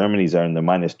Brazils and Germanys are in the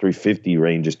minus 350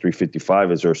 ranges,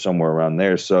 355 is or somewhere around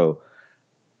there. So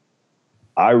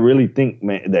I really think,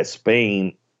 man, that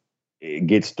Spain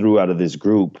gets through out of this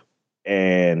group,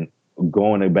 and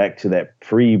going back to that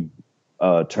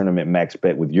tournament max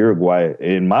bet with Uruguay.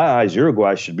 In my eyes,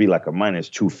 Uruguay should be like a minus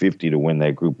 250 to win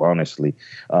that group, honestly.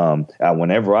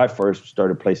 Whenever I first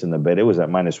started placing the bet, it was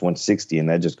at minus 160, and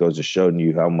that just goes to show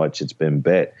you how much it's been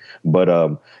bet.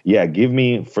 But, give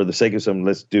me, for the sake of something,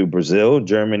 let's do Brazil,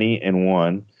 Germany in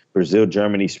one, Brazil,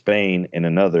 Germany, Spain in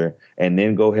another, and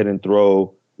then go ahead and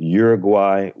throw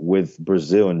Uruguay with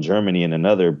Brazil and Germany in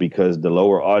another, because the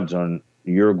lower odds on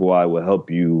Uruguay will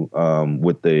help you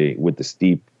with the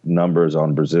steep numbers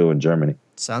on Brazil and Germany.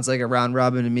 Sounds like a round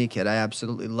robin to me, kid. I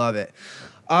absolutely love it.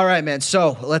 All right, man.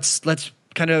 So let's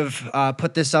kind of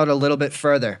put this out a little bit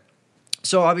further.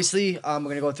 So obviously, we're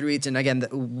gonna go through each, and again,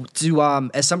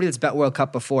 as somebody that's bet World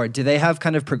Cup before, do they have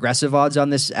kind of progressive odds on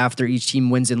this after each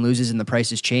team wins and loses and the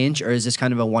prices change, or is this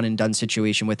kind of a one and done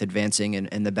situation with advancing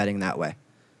and the betting that way?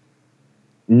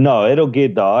 No, it'll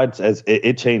get the odds as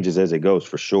it changes as it goes,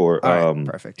 for sure. All right,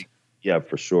 perfect. Yeah,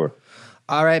 for sure.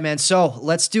 All right, man. So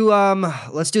let's do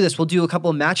this. We'll do a couple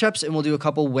of matchups and we'll do a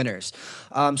couple of winners.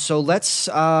 So let's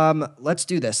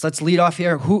do this. Let's lead off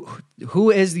here. Who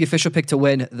is the official pick to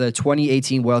win the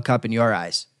 2018 World Cup in your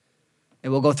eyes?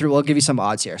 And we'll give you some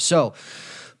odds here. So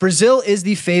Brazil is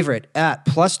the favorite at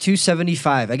plus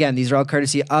 275. Again, these are all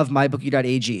courtesy of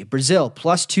mybookie.ag. Brazil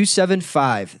plus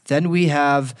 275. Then we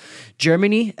have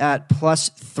Germany at plus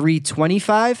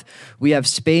 325. We have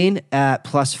Spain at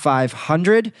plus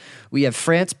 500. We have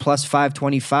France plus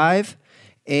 525.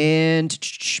 And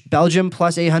Belgium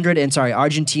plus 800. And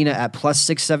Argentina at plus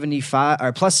 675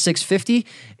 or plus 650.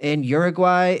 And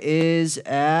Uruguay is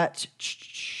at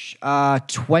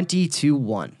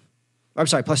 20-1. I'm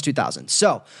sorry, plus 2,000.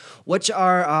 So, what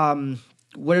are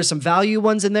some value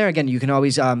ones in there? Again, you can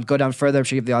always go down further. I'm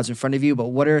sure you have the odds in front of you. But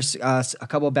what are a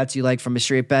couple of bets you like from a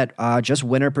straight bet, just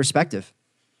winner perspective?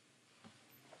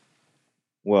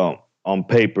 Well, on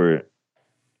paper,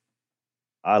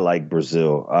 I like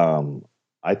Brazil.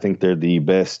 I think they're the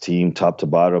best team, top to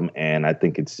bottom, and I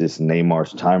think it's just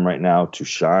Neymar's time right now to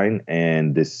shine.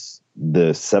 And the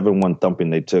 7-1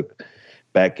 thumping they took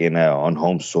back in on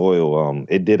home soil,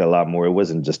 it did a lot more. It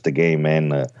wasn't just a game,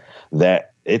 man.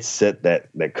 That it set that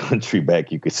country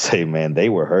back, you could say, man. They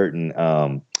were hurting,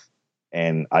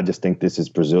 and I just think this is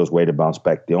Brazil's way to bounce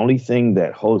back. The only thing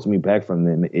that holds me back from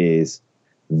them is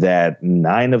that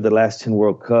 9 of the last 10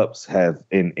 World Cups have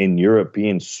in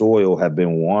European soil have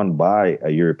been won by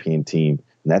a European team,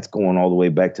 and that's going all the way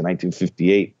back to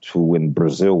 1958 to when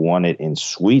Brazil won it in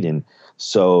Sweden.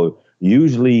 So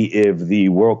usually, if the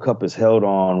World Cup is held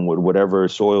on whatever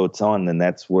soil it's on, then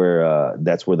that's where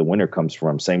the winner comes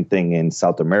from. Same thing in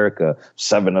South America.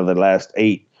 7 of the last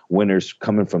 8 winners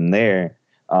coming from there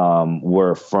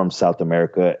were from South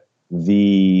America.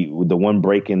 the one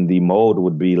breaking the mold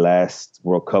would be last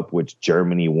World Cup, which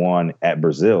Germany won at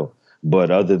Brazil.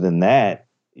 But other than that,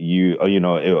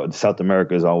 South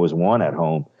America has always won at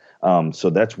home. So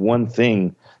that's one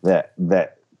thing that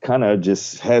kind of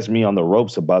just has me on the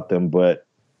ropes about them. But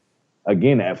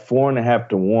again, at 4.5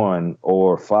 to 1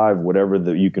 or 5, whatever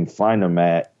that you can find them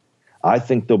at, I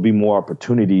think there'll be more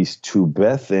opportunities to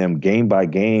bet them game by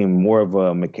game, more of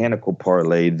a mechanical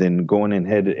parlay than going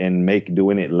ahead and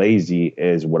doing it lazy,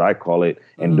 is what I call it,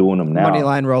 and doing them now. Money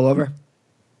line rollover.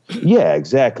 Yeah,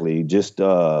 exactly. Just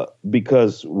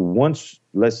because once,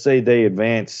 let's say they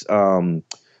advance,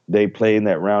 they play in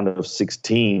that round of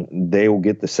 16, they will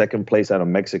get the second place out of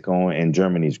Mexico and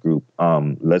Germany's group.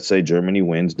 Let's say Germany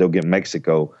wins, they'll get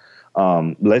Mexico.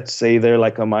 Let's say they're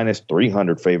like a minus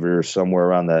 300 favorite or somewhere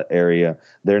around that area.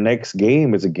 Their next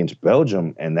game is against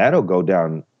Belgium, and that'll go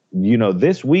down.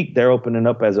 This week they're opening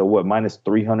up as a minus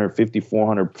 350,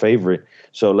 400 favorite.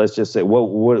 So let's just say, what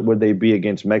would they be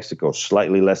against Mexico?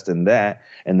 Slightly less than that.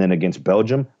 And then against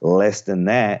Belgium, less than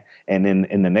that. And then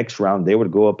in the next round, they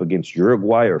would go up against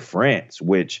Uruguay or France,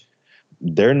 which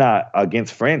they're not.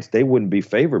 Against France, they wouldn't be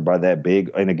favored by that big.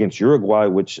 And against Uruguay,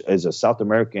 which is a South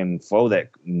American foe that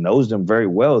knows them very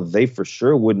well, they for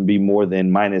sure wouldn't be more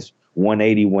than minus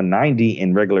 180, 190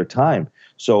 in regular time.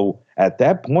 So at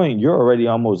that point, you're already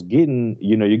almost getting,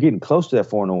 you're getting close to that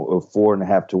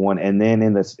 4.5 to 1. And then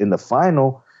in the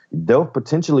final, they'll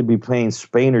potentially be playing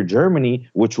Spain or Germany,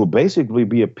 which will basically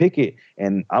be a picket.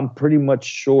 And I'm pretty much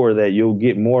sure that you'll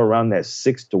get more around that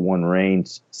 6 to 1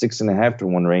 range, 6.5 to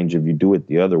 1 range if you do it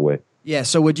the other way. Yeah,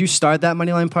 so would you start that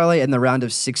moneyline parlay in the round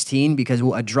of 16? Because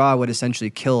a draw would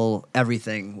essentially kill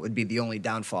everything, would be the only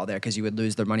downfall there, because you would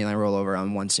lose the moneyline rollover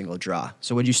on one single draw.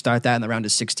 So would you start that in the round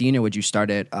of 16, or would you start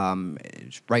it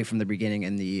right from the beginning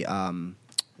in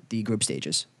the group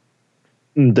stages?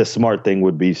 The smart thing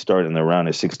would be starting the round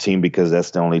of 16, because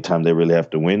that's the only time they really have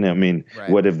to win. I mean, right.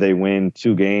 What if they win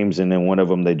 2 games and then one of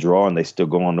them they draw and they still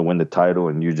go on to win the title,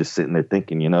 and you're just sitting there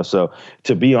thinking, So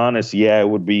to be honest, yeah, it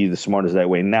would be the smartest that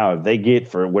way. Now, if they get,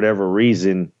 for whatever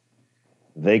reason,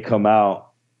 they come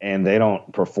out and they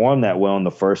don't perform that well in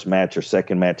the first match or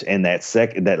second match, and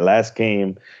that last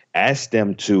game asked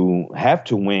them to have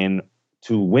to win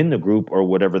the group or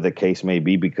whatever the case may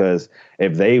be, because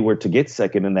if they were to get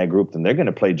second in that group, then they're going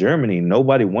to play Germany.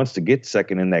 Nobody wants to get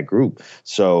second in that group.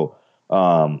 So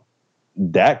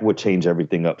that would change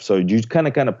everything up. So you kind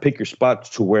of pick your spots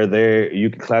to where you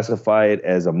can classify it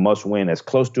as a must win, as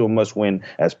close to a must win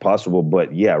as possible.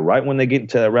 But yeah, right when they get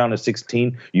into a round of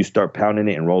 16, you start pounding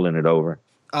it and rolling it over.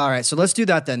 All right, so let's do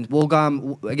that then. We'll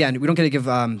again, we don't get to give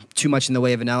too much in the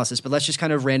way of analysis, but let's just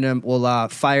kind of we'll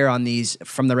fire on these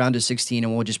from the round of 16,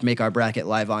 and we'll just make our bracket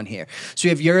live on here. So you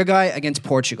have Uruguay against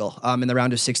Portugal in the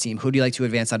round of 16. Who do you like to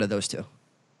advance out of those two?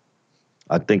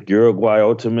 I think Uruguay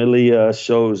ultimately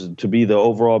shows to be the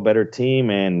overall better team,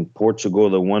 and Portugal,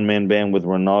 the one-man band with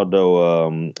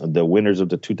Ronaldo, the winners of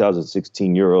the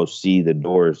 2016 Euros, see the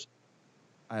doors.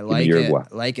 I like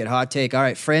it. Hot take. All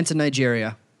right, France and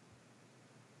Nigeria.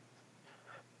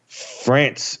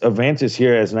 France advances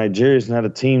here, as Nigeria is not a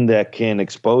team that can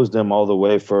expose them all the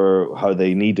way for how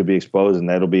they need to be exposed, and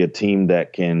that'll be a team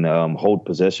that can hold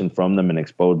possession from them and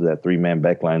expose that 3-man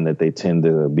backline that they tend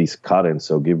to be caught in.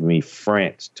 So give me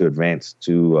France to advance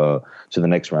to the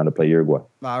next round to play Uruguay.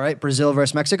 All right, Brazil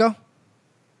versus Mexico.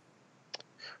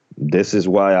 This is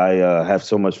why I have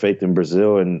so much faith in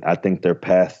Brazil, and I think their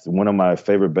path, one of my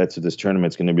favorite bets of this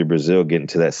tournament is going to be Brazil getting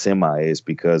to that semi, is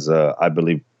because I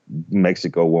believe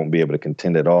Mexico won't be able to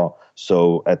contend at all.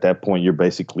 So at that point, you're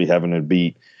basically having to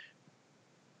beat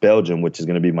Belgium, which is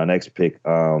going to be my next pick,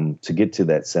 to get to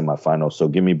that semifinal. So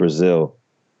give me Brazil.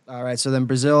 All right, so then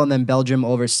Brazil and then Belgium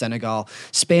over Senegal.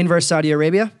 Spain versus Saudi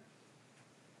Arabia?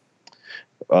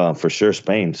 For sure,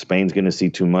 Spain. Spain's going to see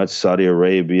too much. Saudi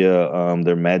Arabia,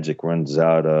 their magic runs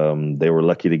out. They were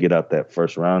lucky to get out that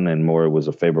first round, and more it was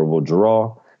a favorable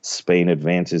draw. Spain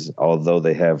advances, although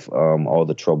they have all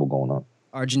the trouble going on.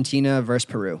 Argentina versus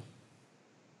Peru.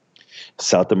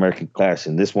 South American clash,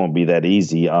 and this won't be that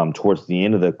easy. Towards the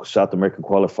end of the South American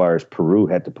qualifiers, Peru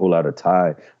had to pull out a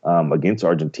tie against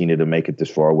Argentina to make it this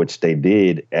far, which they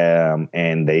did, and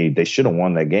they should have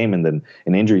won that game. And then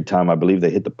in injury time, I believe they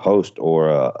hit the post, or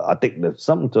I think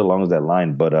something along that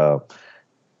line. But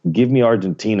give me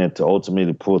Argentina to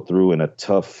ultimately pull through in a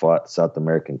tough-fought South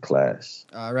American clash.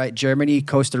 All right, Germany,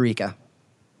 Costa Rica.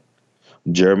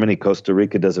 Germany, Costa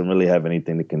Rica doesn't really have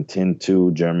anything to contend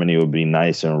to. Germany will be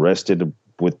nice and rested,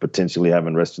 with potentially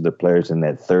having rested their players in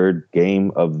that third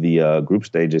game of the group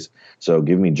stages. So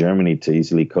give me Germany to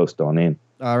easily coast on in.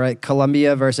 All right,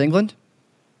 Colombia versus England.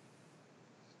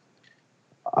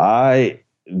 I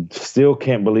still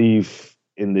can't believe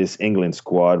in this England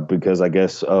squad because I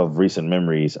guess of recent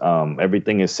memories.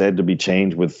 Everything is said to be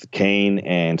changed with Kane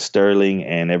and Sterling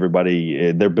and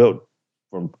everybody. They're built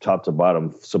from top to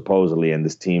bottom supposedly, and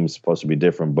this team's supposed to be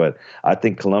different. But I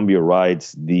think Colombia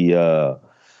rides the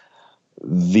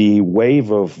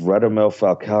wave of Radamel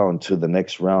Falcao into the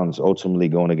next rounds, ultimately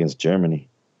going against Germany.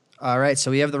 All right, so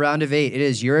we have the round of 8. It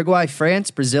is Uruguay, France,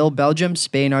 Brazil, Belgium,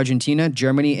 Spain, Argentina,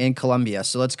 Germany, and Colombia.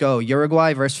 So let's go.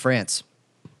 Uruguay versus France.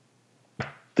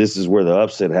 This is where the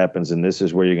upset happens, and this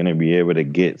is where you're going to be able to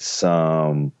get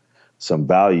some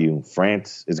value.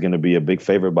 France is going to be a big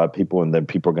favorite by people, and then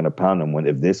people are going to pound them. When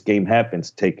if this game happens,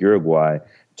 take Uruguay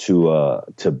to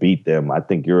beat them. I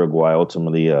think Uruguay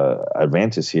ultimately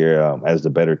advances here as the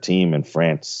better team, and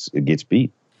France gets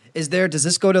beat. Does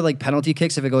this go to like penalty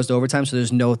kicks if it goes to overtime? So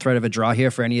there's no threat of a draw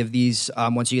here for any of these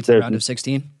once you get to the round of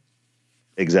 16?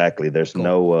 Exactly. There's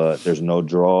no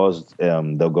draws.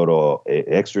 They'll go to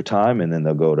extra time and then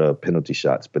they'll go to penalty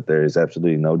shots, but there is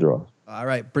absolutely no draw. All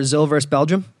right. Brazil versus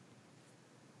Belgium.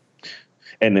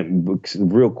 And then,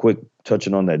 real quick,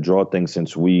 touching on that draw thing,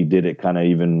 since we did it kind of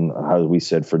even how we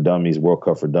said for dummies, World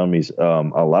Cup for dummies.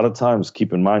 A lot of times,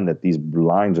 keep in mind that these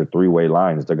lines are three-way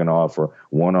lines. They're going to offer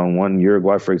one on one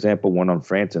Uruguay, for example, one on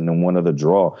France, and then one of the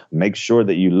draw. Make sure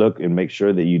that you look and make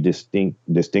sure that you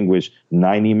distinguish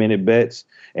 90-minute bets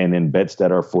and then bets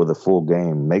that are for the full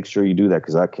game. Make sure you do that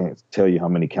because I can't tell you how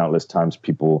many countless times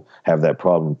people have that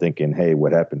problem thinking, "Hey,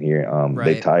 what happened here? Right.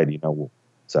 They tied,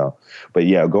 So, but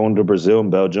yeah, going to Brazil and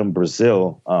Belgium.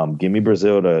 Brazil, give me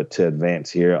Brazil to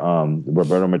advance here.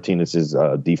 Roberto Martinez's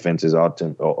defense is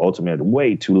ultimately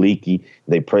way too leaky.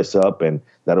 They press up, and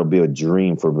that'll be a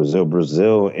dream for Brazil.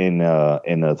 Brazil in a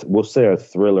we'll say a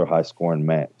thriller, high scoring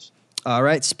match. All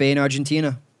right, Spain,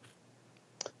 Argentina.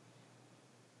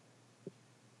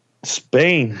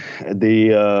 Spain,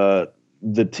 the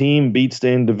team beats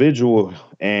the individual.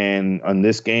 And on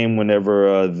this game,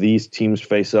 whenever these teams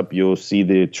face up, you'll see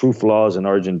the true flaws in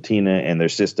Argentina and their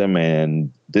system.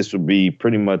 And this would be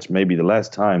pretty much maybe the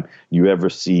last time you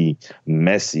ever see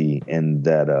Messi in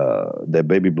that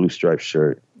baby blue striped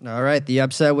shirt. All right, the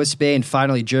upset with Spain.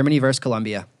 Finally, Germany versus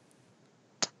Colombia.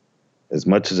 As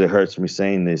much as it hurts me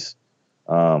saying this,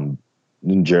 in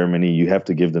Germany, you have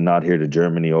to give the nod here to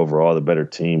Germany overall, the better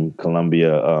team.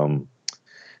 Colombia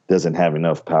doesn't have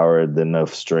enough power,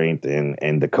 enough strength,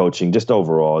 and the coaching. Just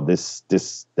overall, this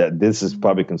is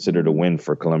probably considered a win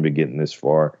for Colombia getting this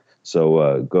far.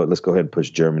 So let's go ahead and push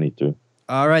Germany through.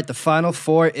 All right, the final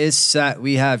 4 is set.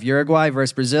 We have Uruguay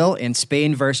versus Brazil and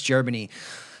Spain versus Germany.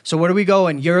 So what are we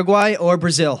going, Uruguay or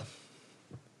Brazil?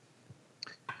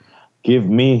 Give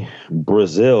me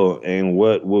Brazil and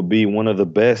what will be one of the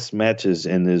best matches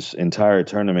in this entire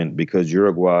tournament because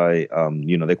Uruguay,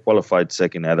 they qualified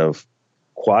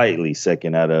quietly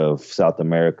second out of South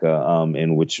America,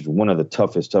 in which is one of the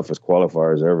toughest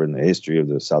qualifiers ever in the history of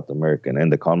the South American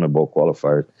and the CONMEBOL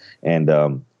qualifiers.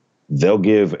 And they'll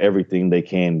give everything they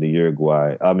can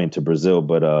to Brazil,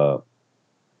 but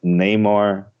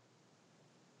Neymar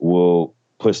will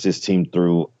push this team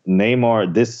through.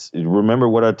 Remember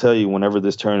what I tell you, whenever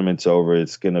this tournament's over,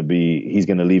 he's going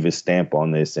to leave his stamp on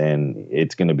this, and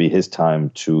it's going to be his time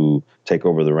to take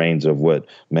over the reins of what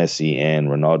Messi and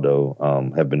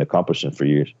Ronaldo have been accomplishing for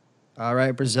years. All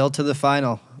right, Brazil to the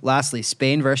final. Lastly,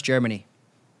 Spain versus Germany.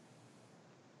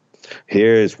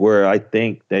 Here is where I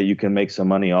think that you can make some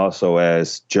money also,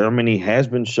 as Germany has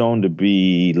been shown to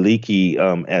be leaky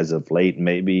as of late.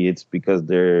 Maybe it's because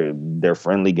they're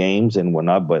friendly games and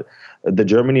whatnot, but the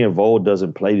Germany of old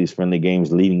doesn't play these friendly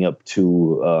games leading up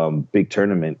to big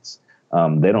tournaments.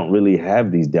 They don't really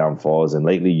have these downfalls, and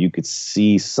lately you could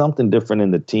see something different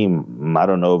in the team. I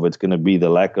don't know if it's going to be the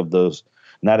lack of those,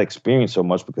 not experience so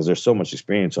much because there's so much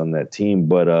experience on that team,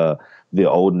 but the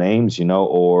old names,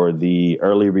 or the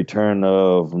early return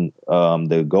of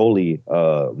the goalie,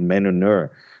 Manuel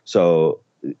Neuer. So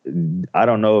I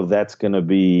don't know if that's going to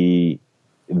be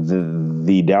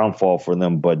the downfall for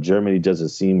them, but Germany doesn't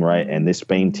seem right. And this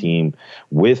Spain team,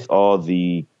 with all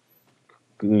the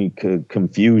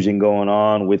confusion going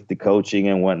on with the coaching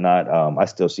and whatnot, I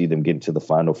still see them getting to the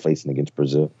final facing against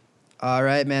Brazil. All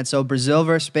right, man. So Brazil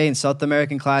versus Spain, South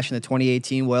American clash in the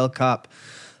 2018 World Cup.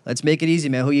 Let's make it easy,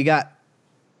 man. Who you got?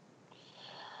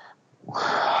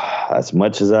 As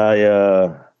much as I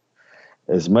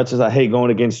hate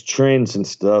going against trends and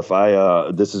stuff,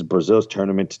 this is Brazil's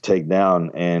tournament to take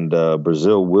down, and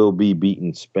Brazil will be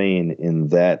beating Spain in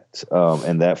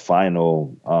that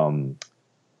final.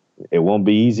 It won't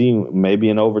be easy.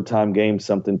 Maybe an overtime game,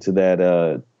 something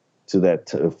to to that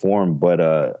form.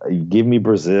 But give me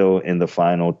Brazil in the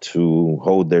final to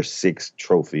hold their 6th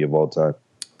trophy of all time.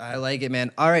 I like it,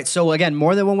 man. All right. So again,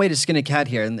 more than one way to skin a cat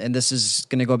here. And this is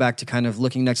going to go back to kind of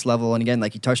looking next level. And again,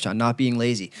 like you touched on, not being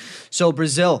lazy. So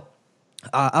Brazil,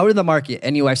 out of the market,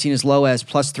 anyway, I've seen as low as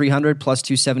plus 300, plus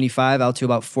 275, out to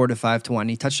about 4 to 5 to 1.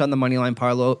 He touched on the money line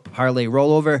parlay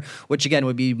rollover, which again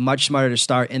would be much smarter to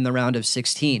start in the round of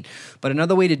 16. But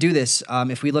another way to do this,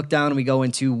 if we look down and we go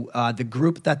into the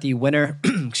group that the winner,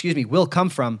 will come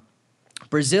from,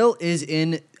 Brazil is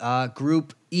in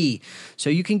Group E. So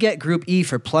you can get Group E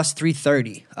for plus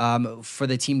 330 for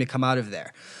the team to come out of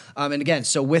there. And again,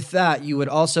 so with that, you would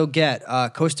also get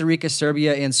Costa Rica,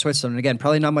 Serbia, and Switzerland. Again,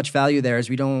 probably not much value there as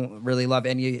we don't really love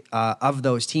any of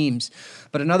those teams.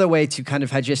 But another way to kind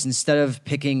of hedge this, instead of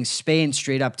picking Spain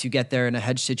straight up to get there in a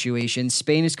hedge situation,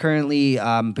 Spain is currently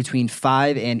between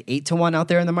 5 and 8 to 1 out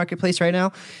there in the marketplace right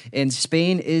now. And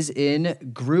Spain is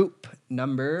in Group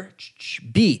number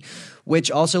B, which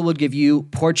also will give you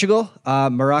Portugal,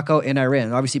 Morocco, and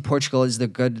Iran. Obviously, Portugal is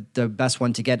the best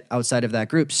one to get outside of that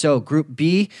group. So Group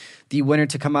B, the winner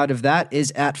to come out of that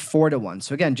is at 4 to 1.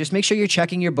 So again, just make sure you're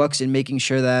checking your books and making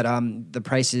sure that the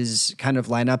prices kind of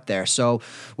line up there. So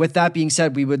with that being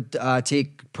said, we would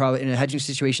take, probably in a hedging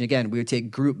situation, again, we would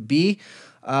take Group B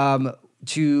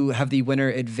to have the winner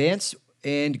advance,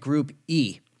 and Group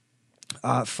E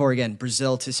for, again,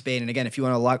 Brazil to Spain. And again, if you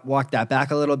want to walk that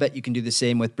back a little bit, you can do the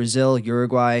same with Brazil,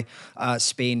 Uruguay,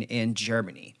 Spain, and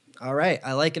Germany. All right.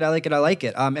 I like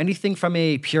it. Anything from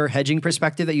a pure hedging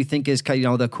perspective that you think is,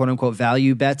 the quote unquote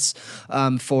value bets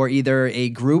for either a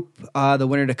group, the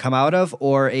winner to come out of,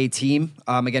 or a team?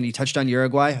 Again, you touched on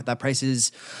Uruguay. That price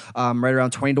is right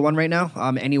around 20 to 1 right now.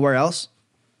 Anywhere else?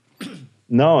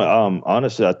 No,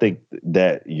 honestly, I think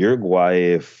that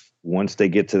Uruguay, once they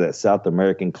get to that South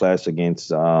American clash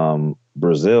against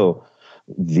Brazil,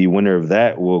 the winner of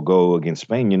that will go against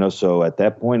Spain, So at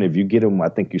that point, if you get them, I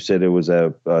think you said it was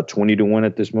at 20 to 1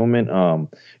 at this moment.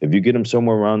 If you get them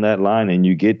somewhere around that line and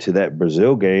you get to that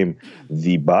Brazil game,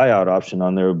 the buyout option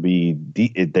on there will be,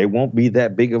 they won't be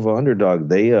that big of an underdog.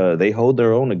 They hold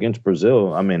their own against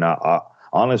Brazil. I mean,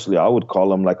 honestly, I would call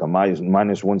them like a minus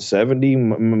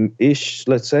 170-ish,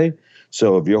 let's say.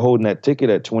 So if you're holding that ticket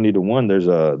at 20 to 1, there's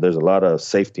a lot of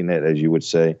safety net, as you would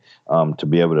say, to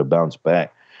be able to bounce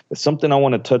back. But something I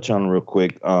want to touch on real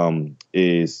quick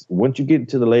is once you get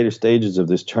into the later stages of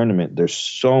this tournament, there's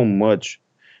so much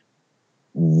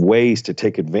ways to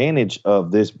take advantage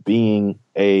of this being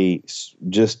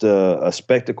just a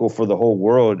spectacle for the whole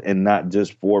world and not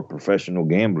just for professional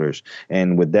gamblers.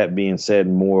 And with that being said,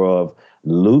 more of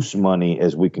loose money,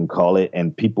 as we can call it,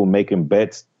 and people making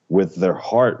bets with their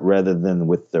heart rather than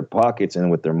with their pockets and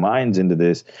with their minds into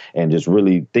this, and just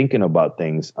really thinking about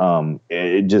things.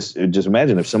 Just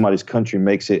imagine if somebody's country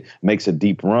makes a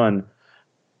deep run,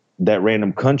 that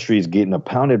random country is getting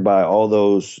pounded by all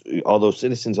those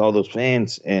citizens, all those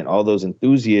fans, and all those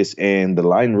enthusiasts, and the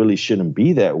line really shouldn't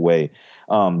be that way.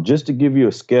 Just to give you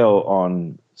a scale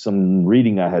on some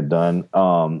reading I had done,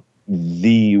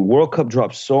 the World Cup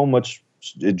drops so much.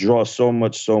 It draws so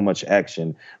much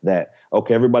action that,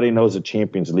 okay, everybody knows the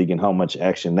Champions League and how much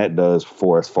action that does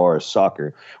for as far as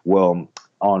soccer. Well,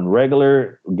 on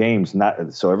regular games,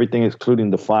 so everything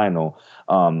excluding the final,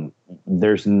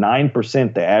 there's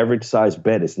 9%. The average size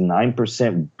bet is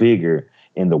 9% bigger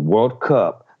in the World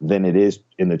Cup than it is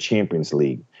in the Champions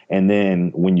League. And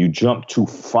then when you jump to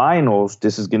finals,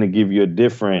 this is going to give you a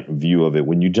different view of it.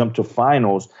 When you jump to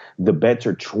finals, the bets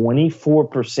are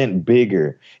 24%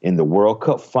 bigger in the World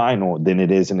Cup final than it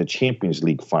is in the Champions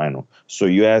League final. So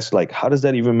you ask, how does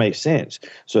that even make sense?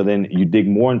 So then you dig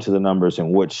more into the numbers,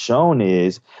 and what's shown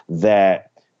is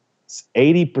that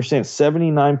 80%,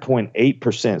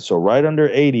 79.8%, so right under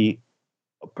 80%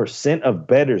 of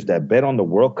bettors that bet on the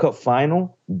World Cup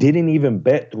final didn't even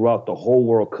bet throughout the whole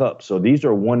World Cup. So these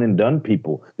are one and done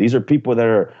people. These are people that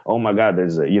are, oh my God,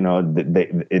 there's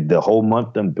the whole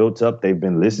month them built up. They've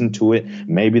been listening to it.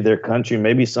 Maybe their country,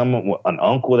 maybe an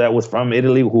uncle that was from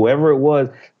Italy, whoever it was,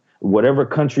 whatever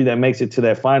country that makes it to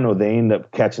that final, they end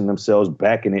up catching themselves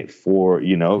back in it for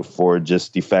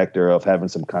just the factor of having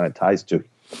some kind of ties to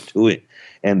it.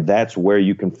 And that's where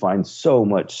you can find so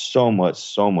much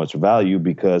value,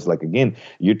 because, again,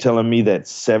 you're telling me that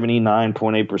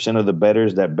 79.8% of the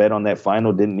bettors that bet on that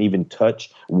final didn't even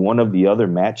touch one of the other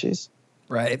matches.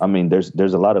 Right. I mean, there's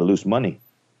a lot of loose money.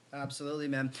 Absolutely,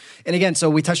 man. And again, so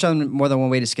we touched on more than one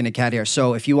way to skin a cat here.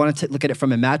 So if you want to look at it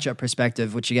from a matchup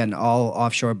perspective, which again, all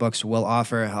offshore books will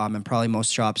offer, and probably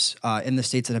most shops in the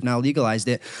States that have now legalized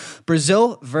it,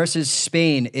 Brazil versus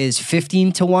Spain is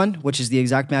 15-1, which is the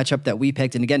exact matchup that we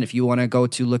picked. And again, if you want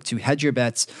to look to hedge your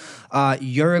bets,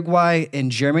 Uruguay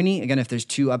and Germany, again, if there's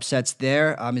two upsets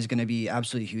there, is going to be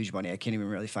absolutely huge money. I can't even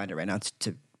really find it right now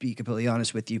to be completely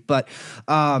honest with you. But,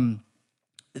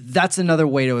 that's another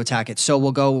way to attack it. So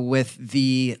we'll go with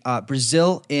the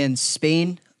Brazil and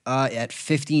Spain at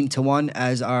 15-1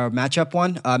 as our matchup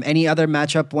one. Any other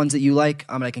matchup ones that you like?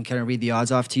 I can kind of read the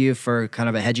odds off to you for kind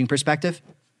of a hedging perspective.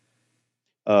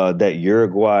 That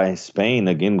Uruguay, Spain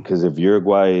again, because if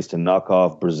Uruguay is to knock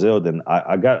off Brazil, then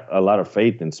I got a lot of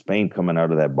faith in Spain coming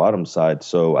out of that bottom side.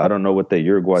 So I don't know what that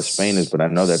Uruguay Spain is, but I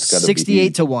know that's got to be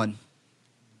 68-1.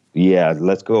 Yeah,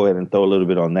 let's go ahead and throw a little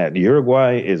bit on that.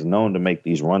 Uruguay is known to make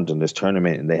these runs in this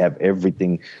tournament, and they have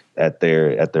everything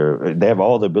they have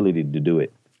all the ability to do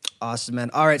it. Awesome, man.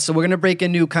 All right, so we're going to break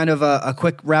into kind of a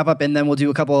quick wrap-up, and then we'll do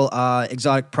a couple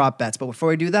exotic prop bets. But before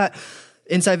we do that,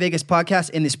 Inside Vegas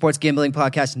podcast and the Sports Gambling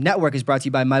Podcast Network is brought to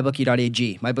you by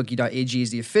MyBookie.ag. MyBookie.ag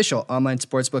is the official online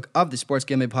sportsbook of the Sports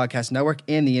Gambling Podcast Network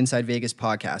and the Inside Vegas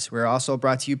podcast. We're also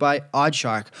brought to you by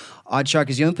OddsShark. OddsShark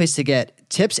is the only place to get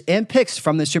tips and picks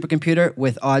from the supercomputer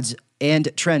with odds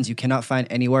and trends you cannot find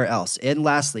anywhere else. And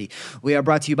lastly, we are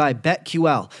brought to you by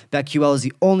BetQL. BetQL is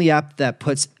the only app that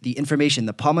puts the information in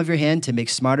the palm of your hand to make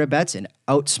smarter bets and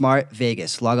outsmart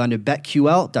Vegas. Log on to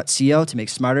betql.co to make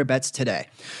smarter bets today.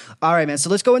 All right, man. So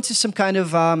let's go into some kind of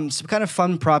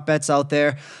fun prop bets out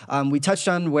there. We touched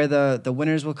on where the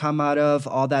winners will come out of,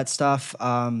 all that stuff.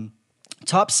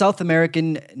 Top South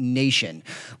American nation.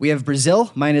 We have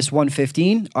Brazil minus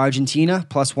 115, Argentina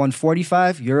plus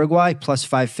 145, Uruguay plus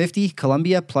 550,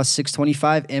 Colombia plus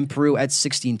 625, and Peru at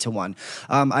 16-1.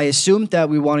 I assume that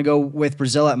we want to go with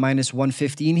Brazil at minus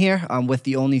 115 here, with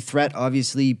the only threat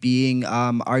obviously being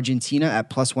Argentina at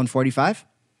plus 145.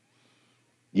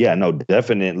 Yeah, no,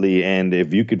 definitely. And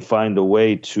if you could find a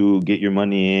way to get your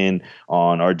money in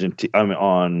on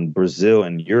on Brazil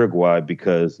and Uruguay,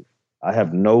 because I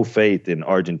have no faith in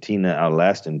Argentina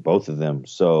outlasting both of them.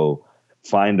 So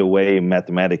find a way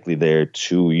mathematically there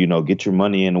to, get your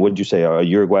money in. What did you say?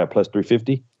 Uruguay at plus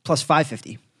 350? Plus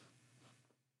 550.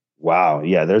 Wow.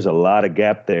 Yeah, there's a lot of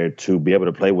gap there to be able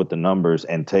to play with the numbers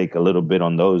and take a little bit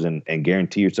on those and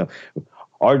guarantee yourself.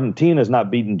 Argentina's not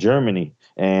beating Germany.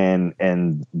 And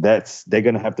they're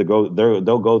going to have to go.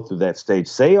 They'll go through that stage.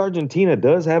 Say Argentina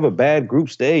does have a bad group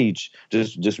stage.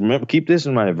 Just remember, keep this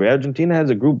in mind. If Argentina has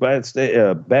a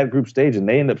bad group stage and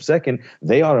they end up second,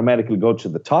 they automatically go to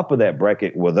the top of that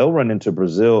bracket where they'll run into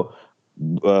Brazil,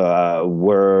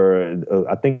 where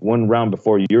I think one round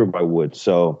before Uruguay would.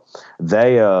 So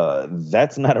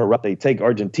that's not a route they take.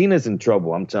 Argentina's in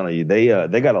trouble. I'm telling you, they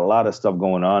got a lot of stuff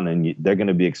going on, and they're going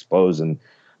to be exposed. And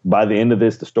by the end of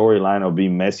this, the storyline will be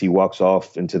Messi walks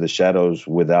off into the shadows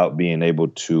without being able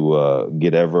to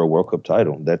get ever a World Cup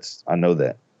title. I know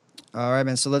that. All right,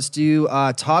 man. So let's do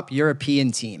top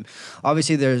European team.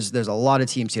 Obviously, there's a lot of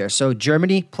teams here. So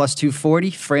Germany plus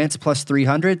 240, France plus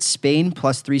 300, Spain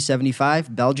plus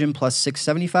 375, Belgium plus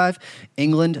 675,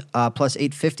 England plus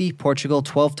 850, Portugal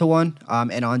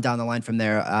 12-1, and on down the line from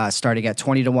there, starting at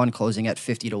 20-1, closing at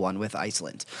 50-1 with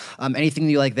Iceland. Anything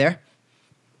you like there?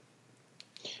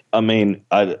 I mean,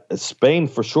 Spain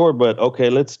for sure, but okay,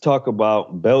 let's talk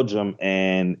about Belgium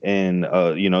and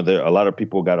there a lot of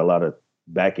people got a lot of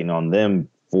backing on them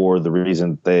for the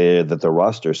reason that the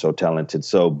roster is so talented.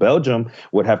 So Belgium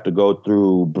would have to go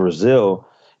through Brazil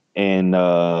in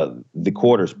the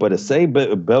quarters, but to say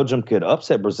Belgium could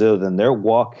upset Brazil, then their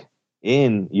walk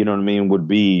in, would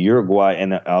be Uruguay,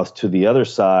 and to the other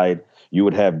side, you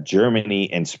would have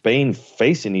Germany and Spain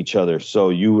facing each other. So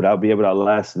I'll be able to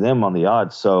outlast them on the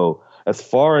odds. So as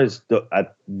far as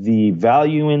the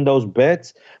value in those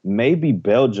bets, maybe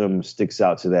Belgium sticks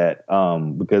out to that.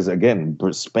 Because again,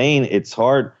 Spain, it's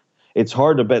hard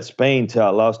to bet Spain to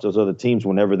outlast those other teams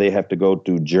whenever they have to go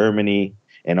through Germany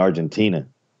and Argentina.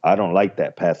 I don't like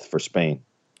that path for Spain.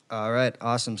 All right.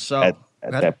 Awesome. So at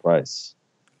that price.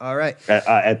 All right.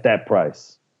 At that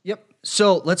price. Yep.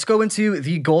 So let's go into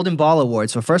the Golden Ball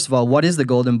Award. So first of all, what is the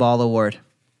Golden Ball Award?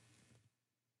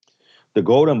 The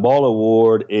Golden Ball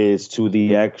Award is to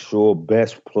the actual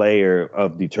best player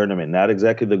of the tournament, not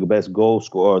exactly the best goal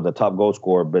scorer, the top goal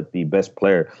scorer, but the best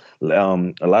player. A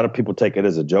lot of people take it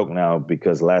as a joke now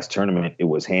because last tournament it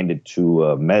was handed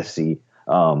to Messi.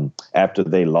 After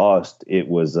they lost, it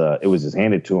was just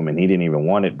handed to him, and he didn't even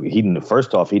want it.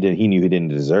 First off, he knew he didn't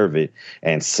deserve it,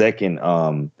 and second,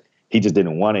 he just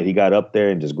didn't want it. He got up there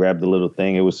and just grabbed the little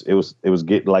thing. It was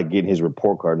getting his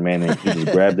report card, man. And he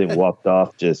just grabbed it and walked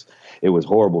off. It was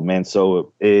horrible, man.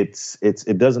 So it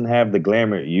doesn't have the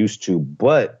glamour it used to.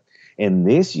 But in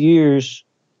this year's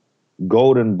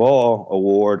Golden Ball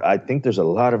award, I think there's a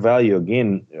lot of value.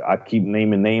 Again, I keep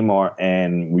naming Neymar,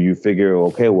 and you figure,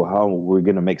 okay, well, how we're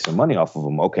going to make some money off of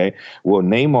him? Okay, well,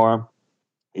 Neymar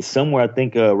is somewhere, I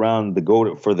think, around the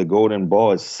Golden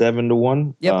Ball is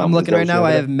 7-1. Yep, I'm looking right now.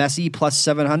 I have Messi plus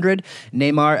 700,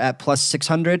 Neymar at plus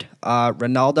 600,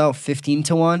 Ronaldo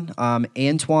 15-1,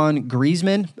 Antoine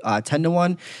Griezmann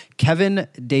 10-1, Kevin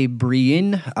De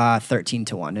Bruyne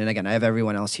 13-1. And again, I have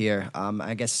everyone else here.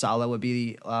 I guess Salah would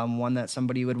be one that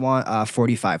somebody would want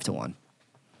 45-1.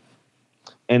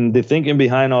 And the thinking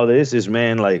behind all this is,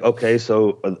 man, like, okay,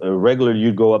 so a regular,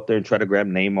 you'd go up there and try to grab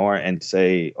Neymar and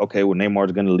say, okay, well,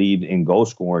 Neymar's going to lead in goal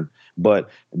scoring. But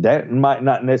that might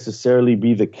not necessarily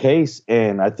be the case.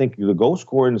 And I think the goal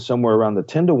scoring is somewhere around the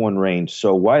 10-1 range.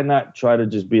 So why not try to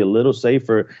just be a little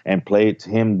safer and play it to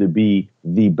him to be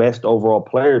the best overall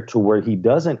player, to where he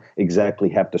doesn't exactly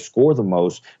have to score the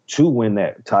most to win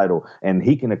that title. And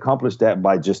he can accomplish that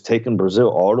by just taking Brazil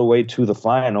all the way to the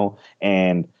final.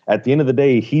 And at the end of the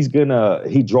day, he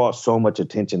draws so much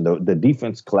attention. The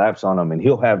defense collapse on him, and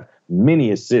he'll have many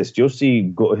assists. You'll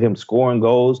see him scoring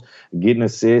goals, getting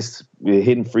assists,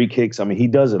 hitting free kicks. I mean, he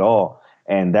does it all.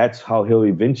 And that's how he'll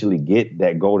eventually get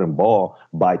that golden ball,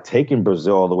 by taking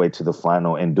Brazil all the way to the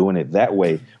final and doing it that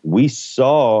way. We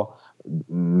saw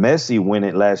Messi win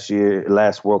it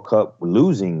last World Cup,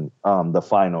 losing the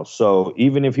final. So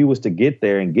even if he was to get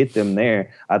there and get them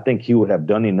there, I think he would have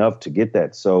done enough to get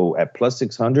that. So at plus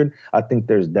 600, I think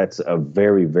that's a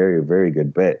very, very, very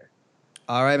good bet.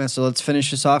 All right, man. So let's finish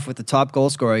this off with the top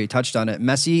goal scorer. You touched on it.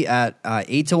 Messi at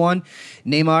 8-1,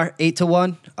 Neymar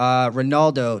 8-1,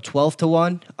 Ronaldo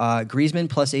 12-1, Griezmann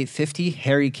plus 850,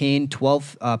 Harry Kane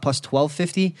plus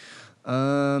 1250.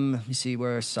 Let me see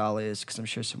where Salah is, because I'm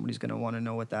sure somebody's going to want to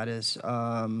know what that is.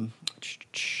 Yeah,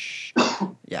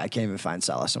 I can't even find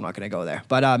Salah, so I'm not going to go there.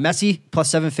 But Messi plus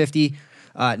 750,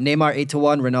 Neymar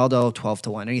 8-1, Ronaldo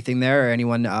 12-1. Anything there, or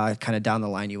anyone kind of down the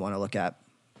line you want to look at?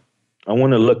 I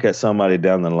want to look at somebody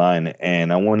down the line,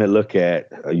 and I want to look at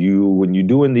you when you're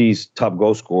doing these top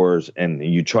goal scorers and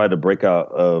you try to break out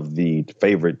of the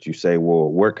favorite. You say, well,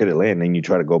 where could it land? And you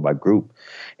try to go by group.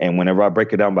 And whenever I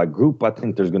break it down by group, I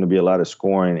think there's going to be a lot of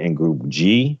scoring in Group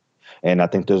G, and I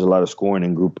think there's a lot of scoring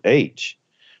in Group H.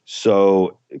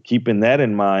 So keeping that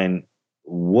in mind,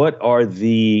 what is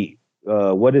the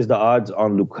odds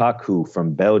on Lukaku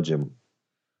from Belgium?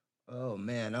 Oh,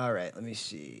 man. All right. Let me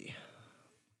see.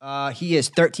 He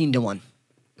is 13-1.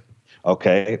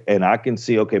 Okay, and I can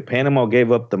see. Okay, Panama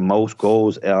gave up the most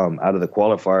goals out of the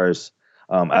qualifiers,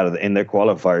 in their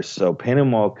qualifiers. So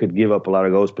Panama could give up a lot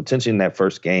of goals potentially in that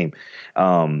first game.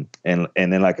 And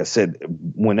then, like I said,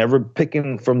 whenever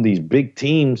picking from these big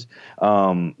teams,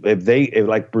 if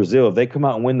like Brazil, if they come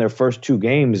out and win their first two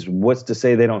games, what's to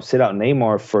say they don't sit out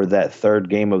Neymar for that third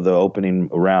game of the opening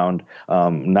round,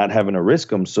 not having to risk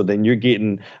them? So then you're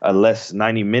getting a less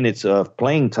 90 minutes of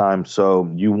playing time. So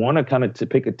you want to kind of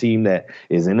pick a team that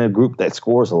is in a group that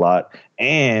scores a lot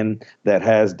and that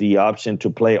has the option to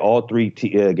play all three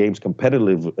games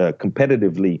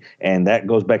competitively. And that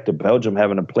goes back to Belgium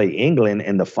having to play England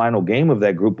in the final game of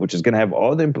that group, which is going to have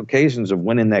all the implications of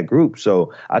winning that group.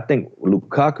 So I think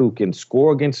Lukaku can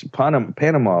score against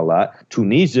Panama a lot.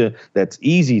 Tunisia, that's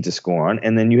easy to score on.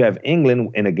 And then you have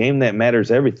England in a game that matters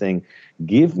everything.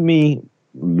 Give me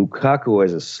Lukaku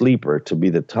as a sleeper to be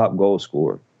the top goal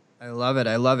scorer. I love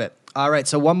it. All right,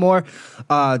 so one more.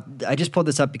 I just pulled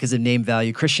this up because of name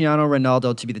value. Cristiano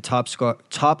Ronaldo to be the top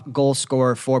goal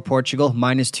scorer for Portugal,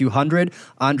 minus 200.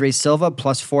 Andre Silva,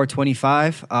 plus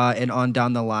 425. And on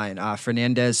down the line,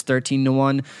 Fernandes,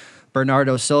 13-1.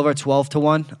 Bernardo Silva,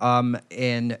 12-1.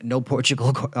 And no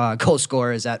Portugal goal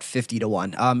scorer is at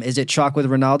 50-1. Is it chalk with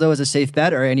Ronaldo as a safe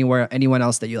bet, or anyone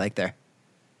else that you like there?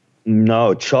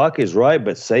 No, chalk is right,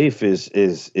 but safe is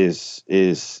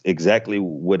exactly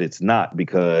what it's not,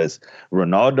 because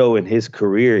Ronaldo in his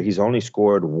career, he's only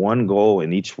scored one goal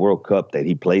in each World Cup that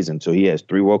he plays in. So he has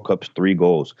 3 World Cups, 3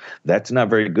 goals. That's not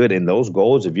very good. And those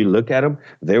goals, if you look at them,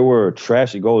 there were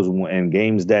trashy goals in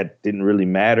games that didn't really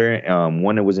matter.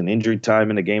 One, it was an injury time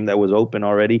in a game that was open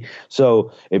already.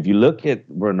 So if you look at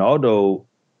Ronaldo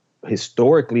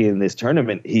historically in this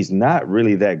tournament, he's not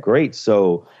really that great.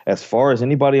 So as far as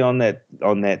anybody on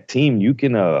that team, you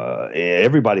can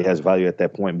everybody has value at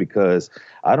that point, because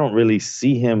I don't really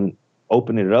see him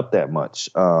opening it up that much.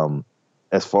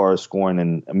 as far as scoring,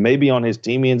 and maybe on his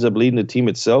team he ends up leading the team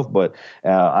itself. But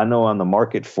I know on the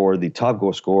market for the top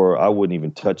goal scorer, I wouldn't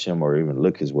even touch him or even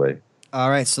look his way. All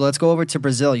right, so let's go over to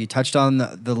Brazil. You touched on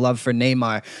the love for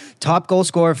Neymar. Top goal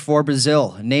scorer for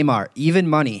Brazil, Neymar, even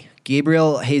money.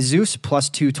 Gabriel Jesus plus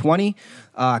 220.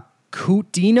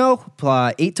 Coutinho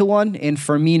 8-1 and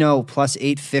Firmino plus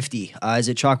 850. Is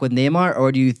it chalk with Neymar,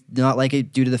 or do you not like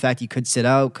it due to the fact he could sit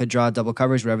out, could draw double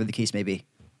coverage, whatever the case may be?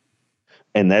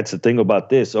 And that's the thing about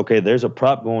this. Okay, there's a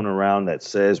prop going around that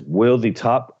says, will the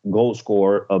top goal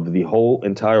scorer of the whole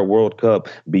entire World Cup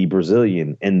be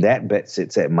Brazilian? And that bet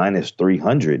sits at minus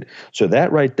 300. So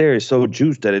that right there is so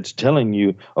juiced that it's telling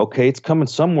you, okay, it's coming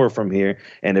somewhere from here.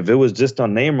 And if it was just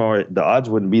on Neymar, the odds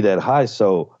wouldn't be that high.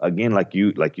 So again, like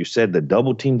you said, the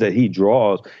double team that he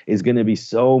draws is going to be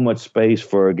so much space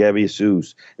for Gabi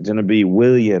Jesus. It's going to be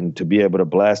Willian to be able to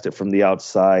blast it from the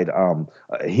outside.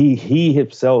 He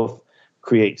himself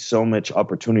create so much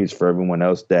opportunities for everyone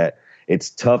else that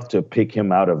it's tough to pick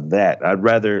him out of that. I'd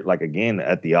rather, like, again,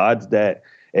 at the odds that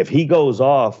if he goes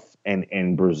off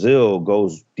and Brazil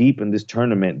goes deep in this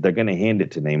tournament, they're going to hand it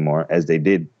to Neymar as they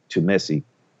did to Messi.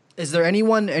 Is there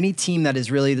any team that is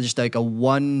really just like a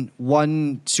one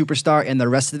superstar and the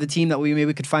rest of the team that we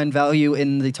maybe could find value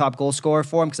in the top goal scorer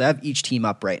for him? Because I have each team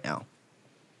up right now.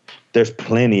 There's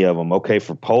plenty of them. Okay,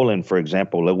 for Poland, for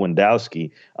example, Lewandowski,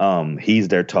 he's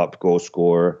their top goal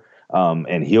scorer,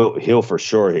 and he'll for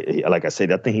sure. Like I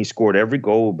said, I think he scored every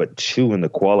goal but 2 in the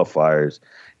qualifiers.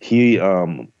 He,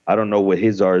 I don't know what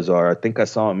his odds are. I think I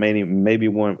saw him maybe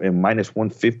one in minus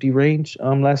 150 range.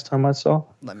 Last time I saw.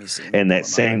 Let me see. And that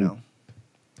same.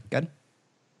 Good.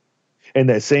 In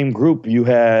that same group, you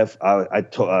have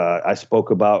I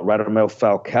spoke about Radamel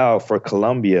Falcao for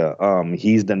Colombia.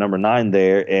 He's the number 9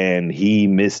 there, and he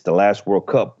missed the last World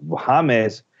Cup.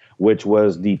 James, which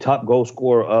was the top goal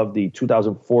scorer of the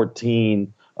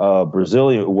 2014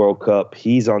 Brazilian World Cup,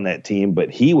 he's on that team, but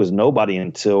he was nobody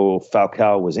until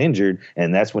Falcao was injured,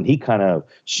 and that's when he kind of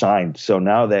shined. So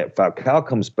now that Falcao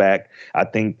comes back, I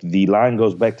think the line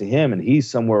goes back to him, and he's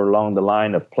somewhere along the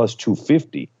line of plus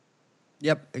 250.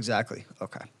 Yep, exactly.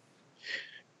 Okay.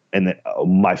 And then,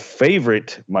 my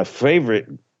favorite,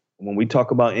 when we talk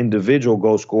about individual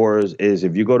goal scorers, is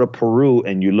if you go to Peru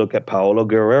and you look at Paolo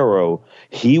Guerrero,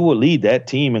 he will lead that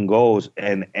team in goals.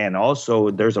 And also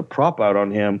there's a prop out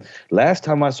on him. Last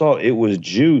time I saw it was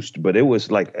juiced, but it was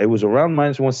around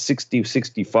minus 160,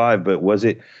 65. But was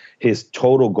it his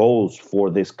total goals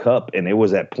for this cup? And it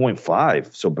was at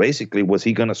 0.5. So basically, was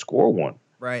he going to score one?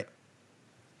 Right.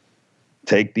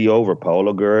 Take the over.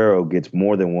 Paolo Guerrero gets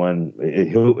more than one.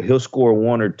 He'll score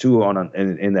 1 or 2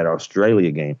 in that Australia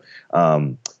game.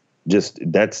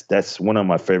 That's one of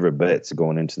my favorite bets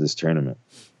going into this tournament.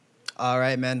 All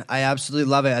right, man. I absolutely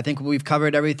love it. I think we've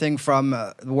covered everything from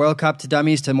the World Cup to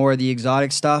dummies to more of the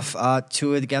exotic stuff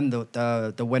to, again,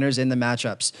 the winners in the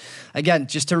matchups. Again,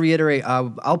 just to reiterate,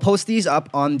 I'll post these up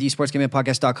on the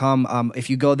sportsgamingpodcast.com. If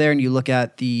you go there and you look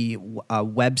at the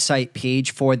website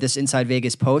page for this Inside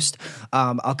Vegas post,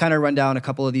 I'll kind of run down a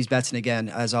couple of these bets. And again,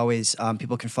 as always,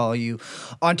 people can follow you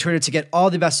on Twitter to get all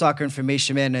the best soccer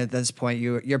information, man. And at this point,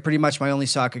 you're pretty much my only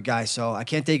soccer guy. So I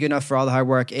can't thank you enough for all the hard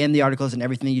work and the articles and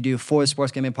everything that you do for the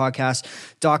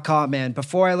sportsgamingpodcast.com, man.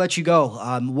 Before I let you go,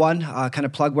 kind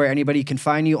of plug where anybody can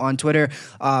find you on Twitter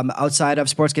outside of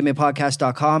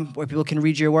sportsgamingpodcast.com, where people can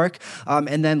read your work.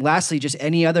 And then lastly, just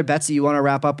any other bets that you want to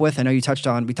wrap up with. I know we touched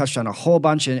on a whole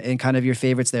bunch in kind of your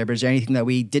favorites there, but is there anything that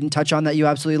we didn't touch on that you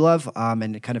absolutely love?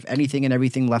 And kind of anything and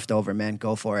everything left over, man.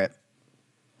 Go for it.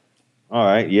 All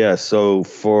right. Yeah. So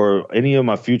for any of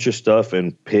my future stuff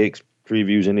and picks,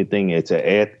 previews, anything, it's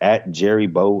at Jerry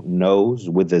Bo Knows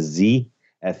with a Z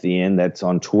at the end. That's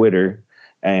on Twitter.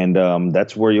 And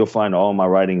that's where you'll find all my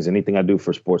writings, anything I do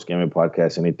for Sports Gaming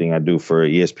Podcast, anything I do for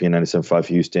ESPN 97.5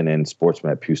 Houston and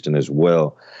SportsMap Houston as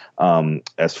well.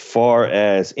 As far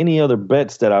as any other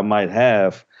bets that I might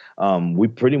have, we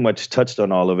pretty much touched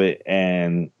on all of it.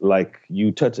 And like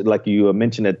you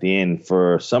mentioned at the end,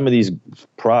 for some of these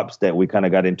props that we kind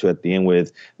of got into at the end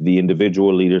with the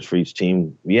individual leaders for each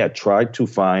team, try to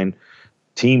find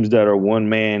teams that are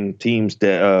one-man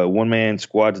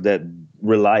squads that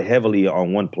rely heavily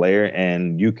on one player,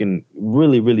 and you can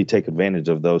really, really take advantage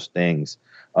of those things.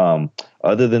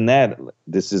 Other than that,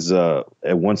 this is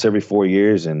once every 4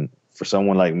 years, and for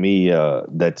someone like me,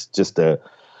 that's just a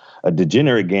a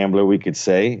degenerate gambler, we could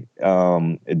say,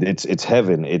 it's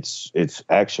heaven. It's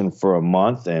action for a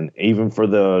month, and even for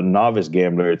the novice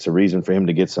gambler, it's a reason for him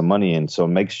to get some money in. So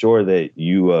make sure that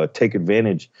you take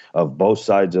advantage of both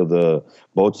sides of it,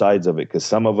 because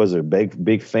some of us are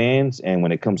big fans, and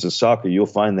when it comes to soccer, you'll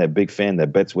find that big fan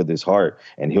that bets with his heart,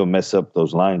 and he'll mess up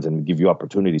those lines and give you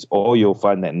opportunities. Or you'll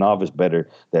find that novice bettor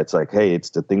that's like, hey, it's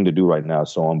the thing to do right now.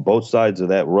 So on both sides of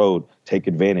that road, take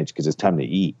advantage, because it's time to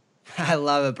eat. I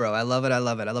love it, bro. I love it. I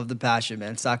love the passion,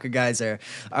 man. Soccer guys are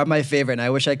my favorite, and I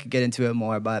wish I could get into it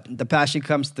more, but the passion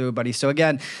comes through, buddy. So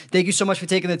again, thank you so much for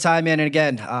taking the time, man. And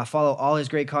again, follow all his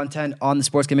great content on the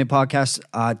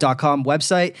sportsgamingpodcast.com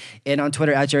website and on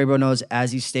Twitter at Jerry Bro Knows,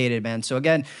 as he stated, man. So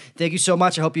again, thank you so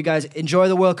much. I hope you guys enjoy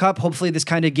the World Cup. Hopefully this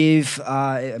kind of gave,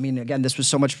 again, this was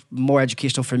so much more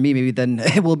educational for me maybe than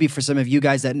it will be for some of you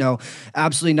guys that know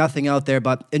absolutely nothing out there,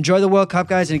 but enjoy the World Cup,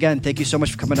 guys. And again, thank you so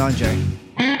much for coming on, Jerry.